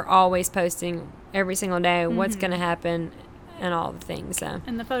 That we're always posting every single day what's going to happen and all the things. So.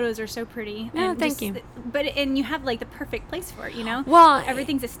 And the photos are so pretty. Yeah, and thank you. And you have like the perfect place for it, you know? Well,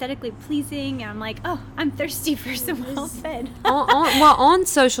 everything's aesthetically pleasing, and I'm like, oh, I'm thirsty for some Well-Fed. on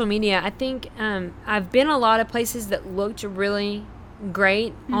social media, I think I've been a lot of places that looked really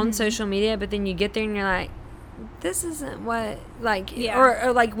great on social media, but then you get there and you're like, this isn't what, like,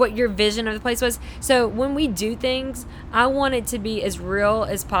 or like what your vision of the place was. So when we do things, I want it to be as real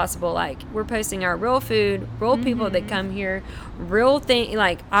as possible. Like, we're posting our real food, real people that come here, real thing,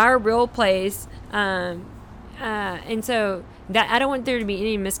 like our real place. And so that I don't want there to be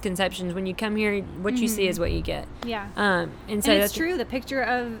any misconceptions. When you come here, what you see is what you get. Yeah. And so it's true. The picture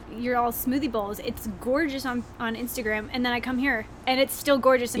of your all smoothie bowls, it's gorgeous on Instagram, and then I come here and it's still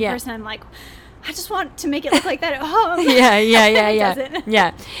gorgeous in person. I'm like, I just want to make it look like that at home.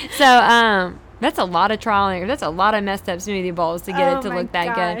 Yeah. So that's a lot of trial and error. That's a lot of messed up smoothie bowls to get it to look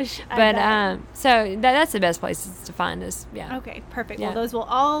that good. But so that's the best places to find us. Yeah. Okay, perfect. Yeah. Well, those will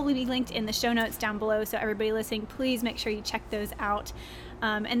all be linked in the show notes down below. So everybody listening, please make sure you check those out.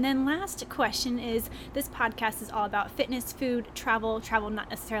 And then last question is, this podcast is all about fitness, food, travel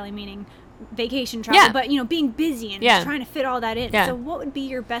not necessarily meaning vacation travel, but being busy and just trying to fit all that in. So what would be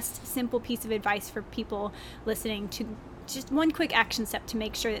your best simple piece of advice for people listening, to just one quick action step to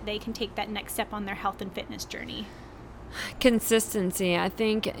make sure that they can take that next step on their health and fitness journey? Consistency. I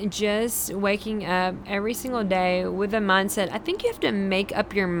think just waking up every single day with a mindset. I think you have to make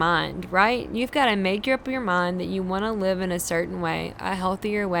up your mind, right? You've got to make up your mind that you want to live in a certain way, a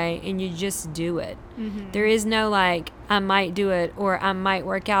healthier way, and you just do it. There is no like, I might do it or I might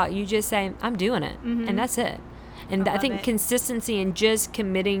work out. You just say, I'm doing it, and that's it. And I think consistency and just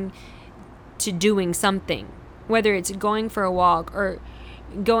committing to doing something, whether it's going for a walk or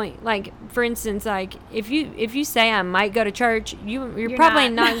going, like, for instance, like if you say I might go to church, you're probably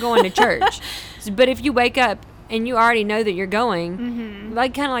not going to church. But if you wake up and you already know that you're going,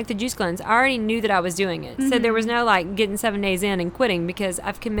 like kind of like the juice cleanse, I already knew that I was doing it. So there was no like getting 7 days in and quitting, because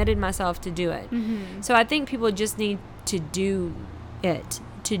I've committed myself to do it. So I think people just need to do it,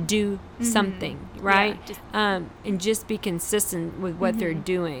 to do something, right? And just be consistent with what they're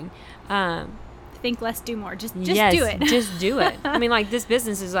doing. Think less, do more. Just do it. Just do it. I mean, like, this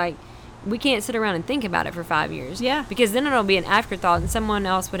business is like, we can't sit around and think about it for 5 years. Yeah. Because then it'll be an afterthought and someone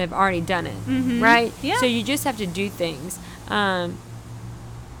else would have already done it. Right? Yeah. So you just have to do things. And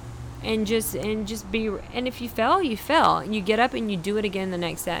just be, and if you fail, you fail. You get up and you do it again the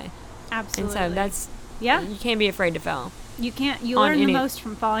next day. Absolutely. And so that's, you can't be afraid to fail. You can't, you learn the most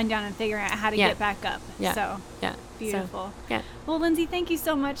from falling down and figuring out how to get back up. Yeah. So. Yeah. Beautiful. Yeah. Well, Lindsay, thank you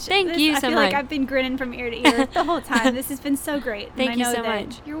so much. Thank you so I feel much. like I've been grinning from ear to ear the whole time. This has been so great. Thank you so that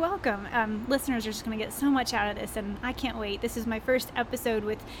much. You're welcome. Listeners are just going to get so much out of this, and I can't wait. This is my first episode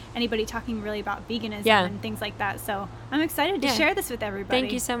with anybody talking really about veganism and things like that. So I'm excited to share this with everybody.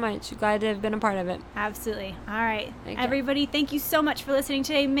 Thank you so much. Glad to have been a part of it. Absolutely. All right. Okay. Everybody, thank you so much for listening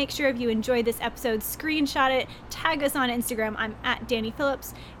today. Make sure if you enjoyed this episode, screenshot it, tag us on Instagram. I'm at Danny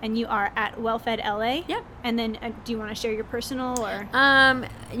Phillips, and you are at WellFedLA. Yep. And then do you want to share your personal or?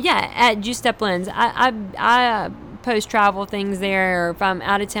 At Juiced Up Lens. I post travel things there, or if I'm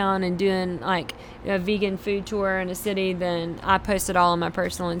out of town and doing like a vegan food tour in a city, then I post it all on my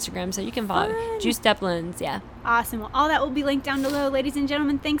personal Instagram, so you can follow Juiced Up Lens. Yeah. Awesome. Well, all that will be linked down below, ladies and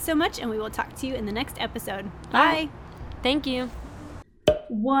gentlemen. Thanks so much, and we will talk to you in the next episode. Bye. Thank you.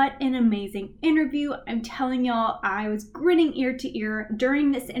 What an amazing interview. I'm telling y'all, I was grinning ear to ear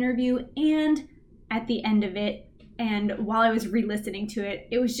during this interview and at the end of it. And while I was re-listening to it,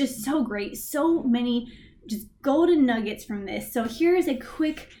 it was just so great. So many just golden nuggets from this. So here's a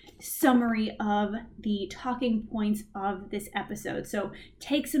quick summary of the talking points of this episode. So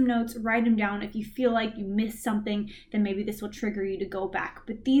take some notes, write them down. If you feel like you missed something, then maybe this will trigger you to go back.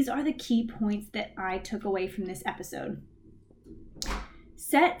 But these are the key points that I took away from this episode.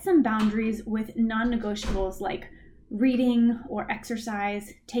 Set some boundaries with non-negotiables like reading or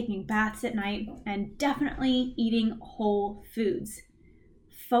exercise, taking baths at night, and definitely eating whole foods.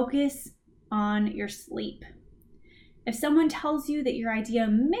 Focus on your sleep. If someone tells you that your idea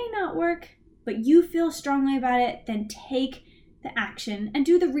may not work, but you feel strongly about it, then take the action and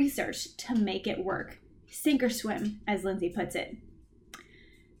do the research to make it work. Sink or swim, as Lindsay puts it.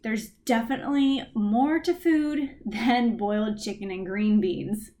 There's definitely more to food than boiled chicken and green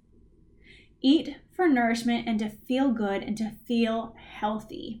beans. Eat for nourishment and to feel good and to feel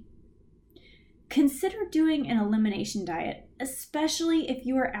healthy. Consider doing an elimination diet, especially if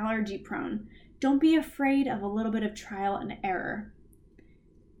you are allergy prone. Don't be afraid of a little bit of trial and error.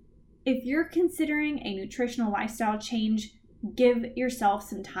 If you're considering a nutritional lifestyle change, give yourself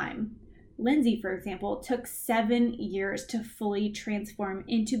some time. Lindsi, for example, took 7 years to fully transform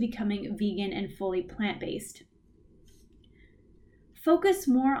into becoming vegan and fully plant-based. Focus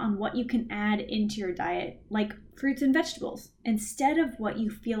more on what you can add into your diet, like fruits and vegetables, instead of what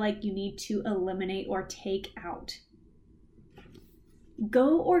you feel like you need to eliminate or take out.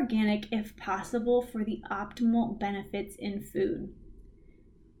 Go organic if possible for the optimal benefits in food.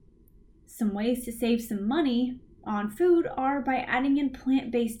 Some ways to save some money on food are by adding in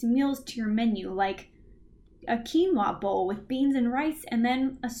plant-based meals to your menu, like a quinoa bowl with beans and rice, and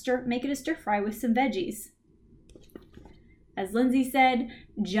then make it a stir fry with some veggies. As Lindsi said,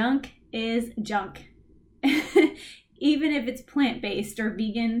 junk is junk. Even if it's plant-based or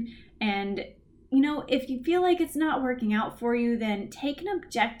vegan. And, if you feel like it's not working out for you, then take an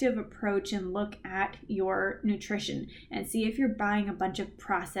objective approach and look at your nutrition and see if you're buying a bunch of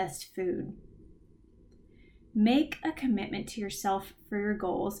processed food. Make a commitment to yourself for your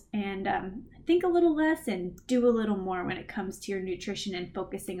goals and think a little less and do a little more when it comes to your nutrition and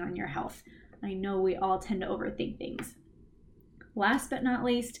focusing on your health. I know we all tend to overthink things. Last but not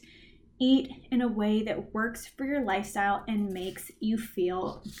least, eat in a way that works for your lifestyle and makes you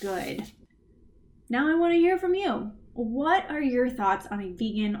feel good. Now I want to hear from you. What are your thoughts on a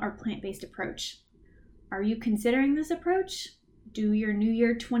vegan or plant-based approach? Are you considering this approach? Do your New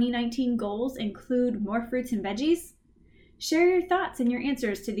Year 2019 goals include more fruits and veggies? Share your thoughts and your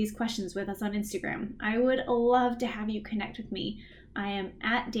answers to these questions with us on Instagram. I would love to have you connect with me. I am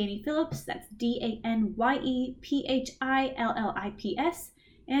at Danny Phillips, that's DANYEPHILLIPS,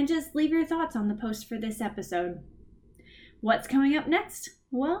 and just leave your thoughts on the post for this episode. What's coming up next?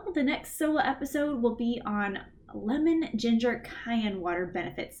 Well, the next solo episode will be on lemon ginger cayenne water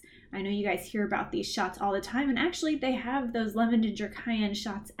benefits. I know you guys hear about these shots all the time, and actually they have those lemon ginger cayenne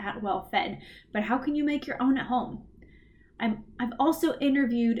shots at Well Fed, but how can you make your own at home? I've also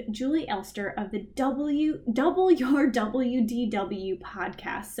interviewed Julie Elster of the Double Your WDW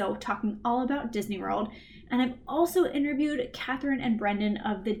podcast, so talking all about Disney World. And I've also interviewed Catherine and Brendan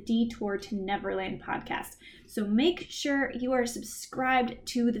of the Detour to Neverland podcast. So make sure you are subscribed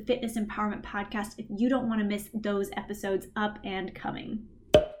to the Fitness Empowerment podcast if you don't want to miss those episodes up and coming.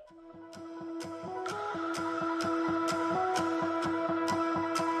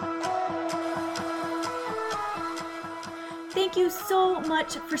 Thank thank you so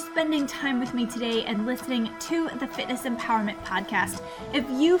much for spending time with me today and listening to the Fitness Empowerment Podcast. If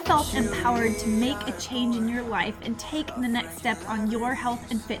you felt empowered to make a change in your life and take the next step on your health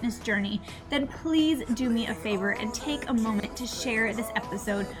and fitness journey, then please do me a favor and take a moment to share this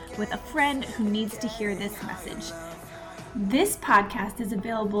episode with a friend who needs to hear this message. This podcast is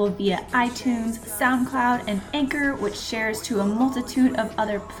available via iTunes, SoundCloud, and Anchor, which shares to a multitude of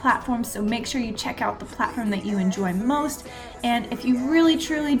other platforms, so make sure you check out the platform that you enjoy most. And if you really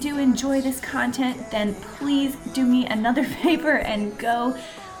truly do enjoy this content, then please do me another favor and go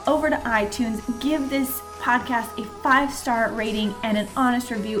over to iTunes, give this podcast a 5-star rating and an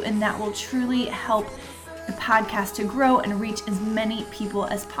honest review, and that will truly help the podcast to grow and reach as many people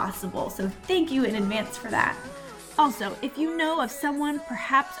as possible. So thank you in advance for that. Also, if you know of someone,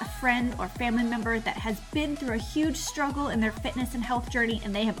 perhaps a friend or family member that has been through a huge struggle in their fitness and health journey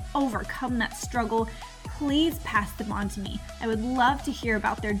and they have overcome that struggle, please pass them on to me. I would love to hear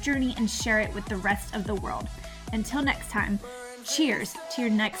about their journey and share it with the rest of the world. Until next time, cheers to your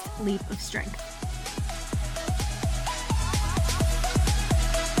next leap of strength.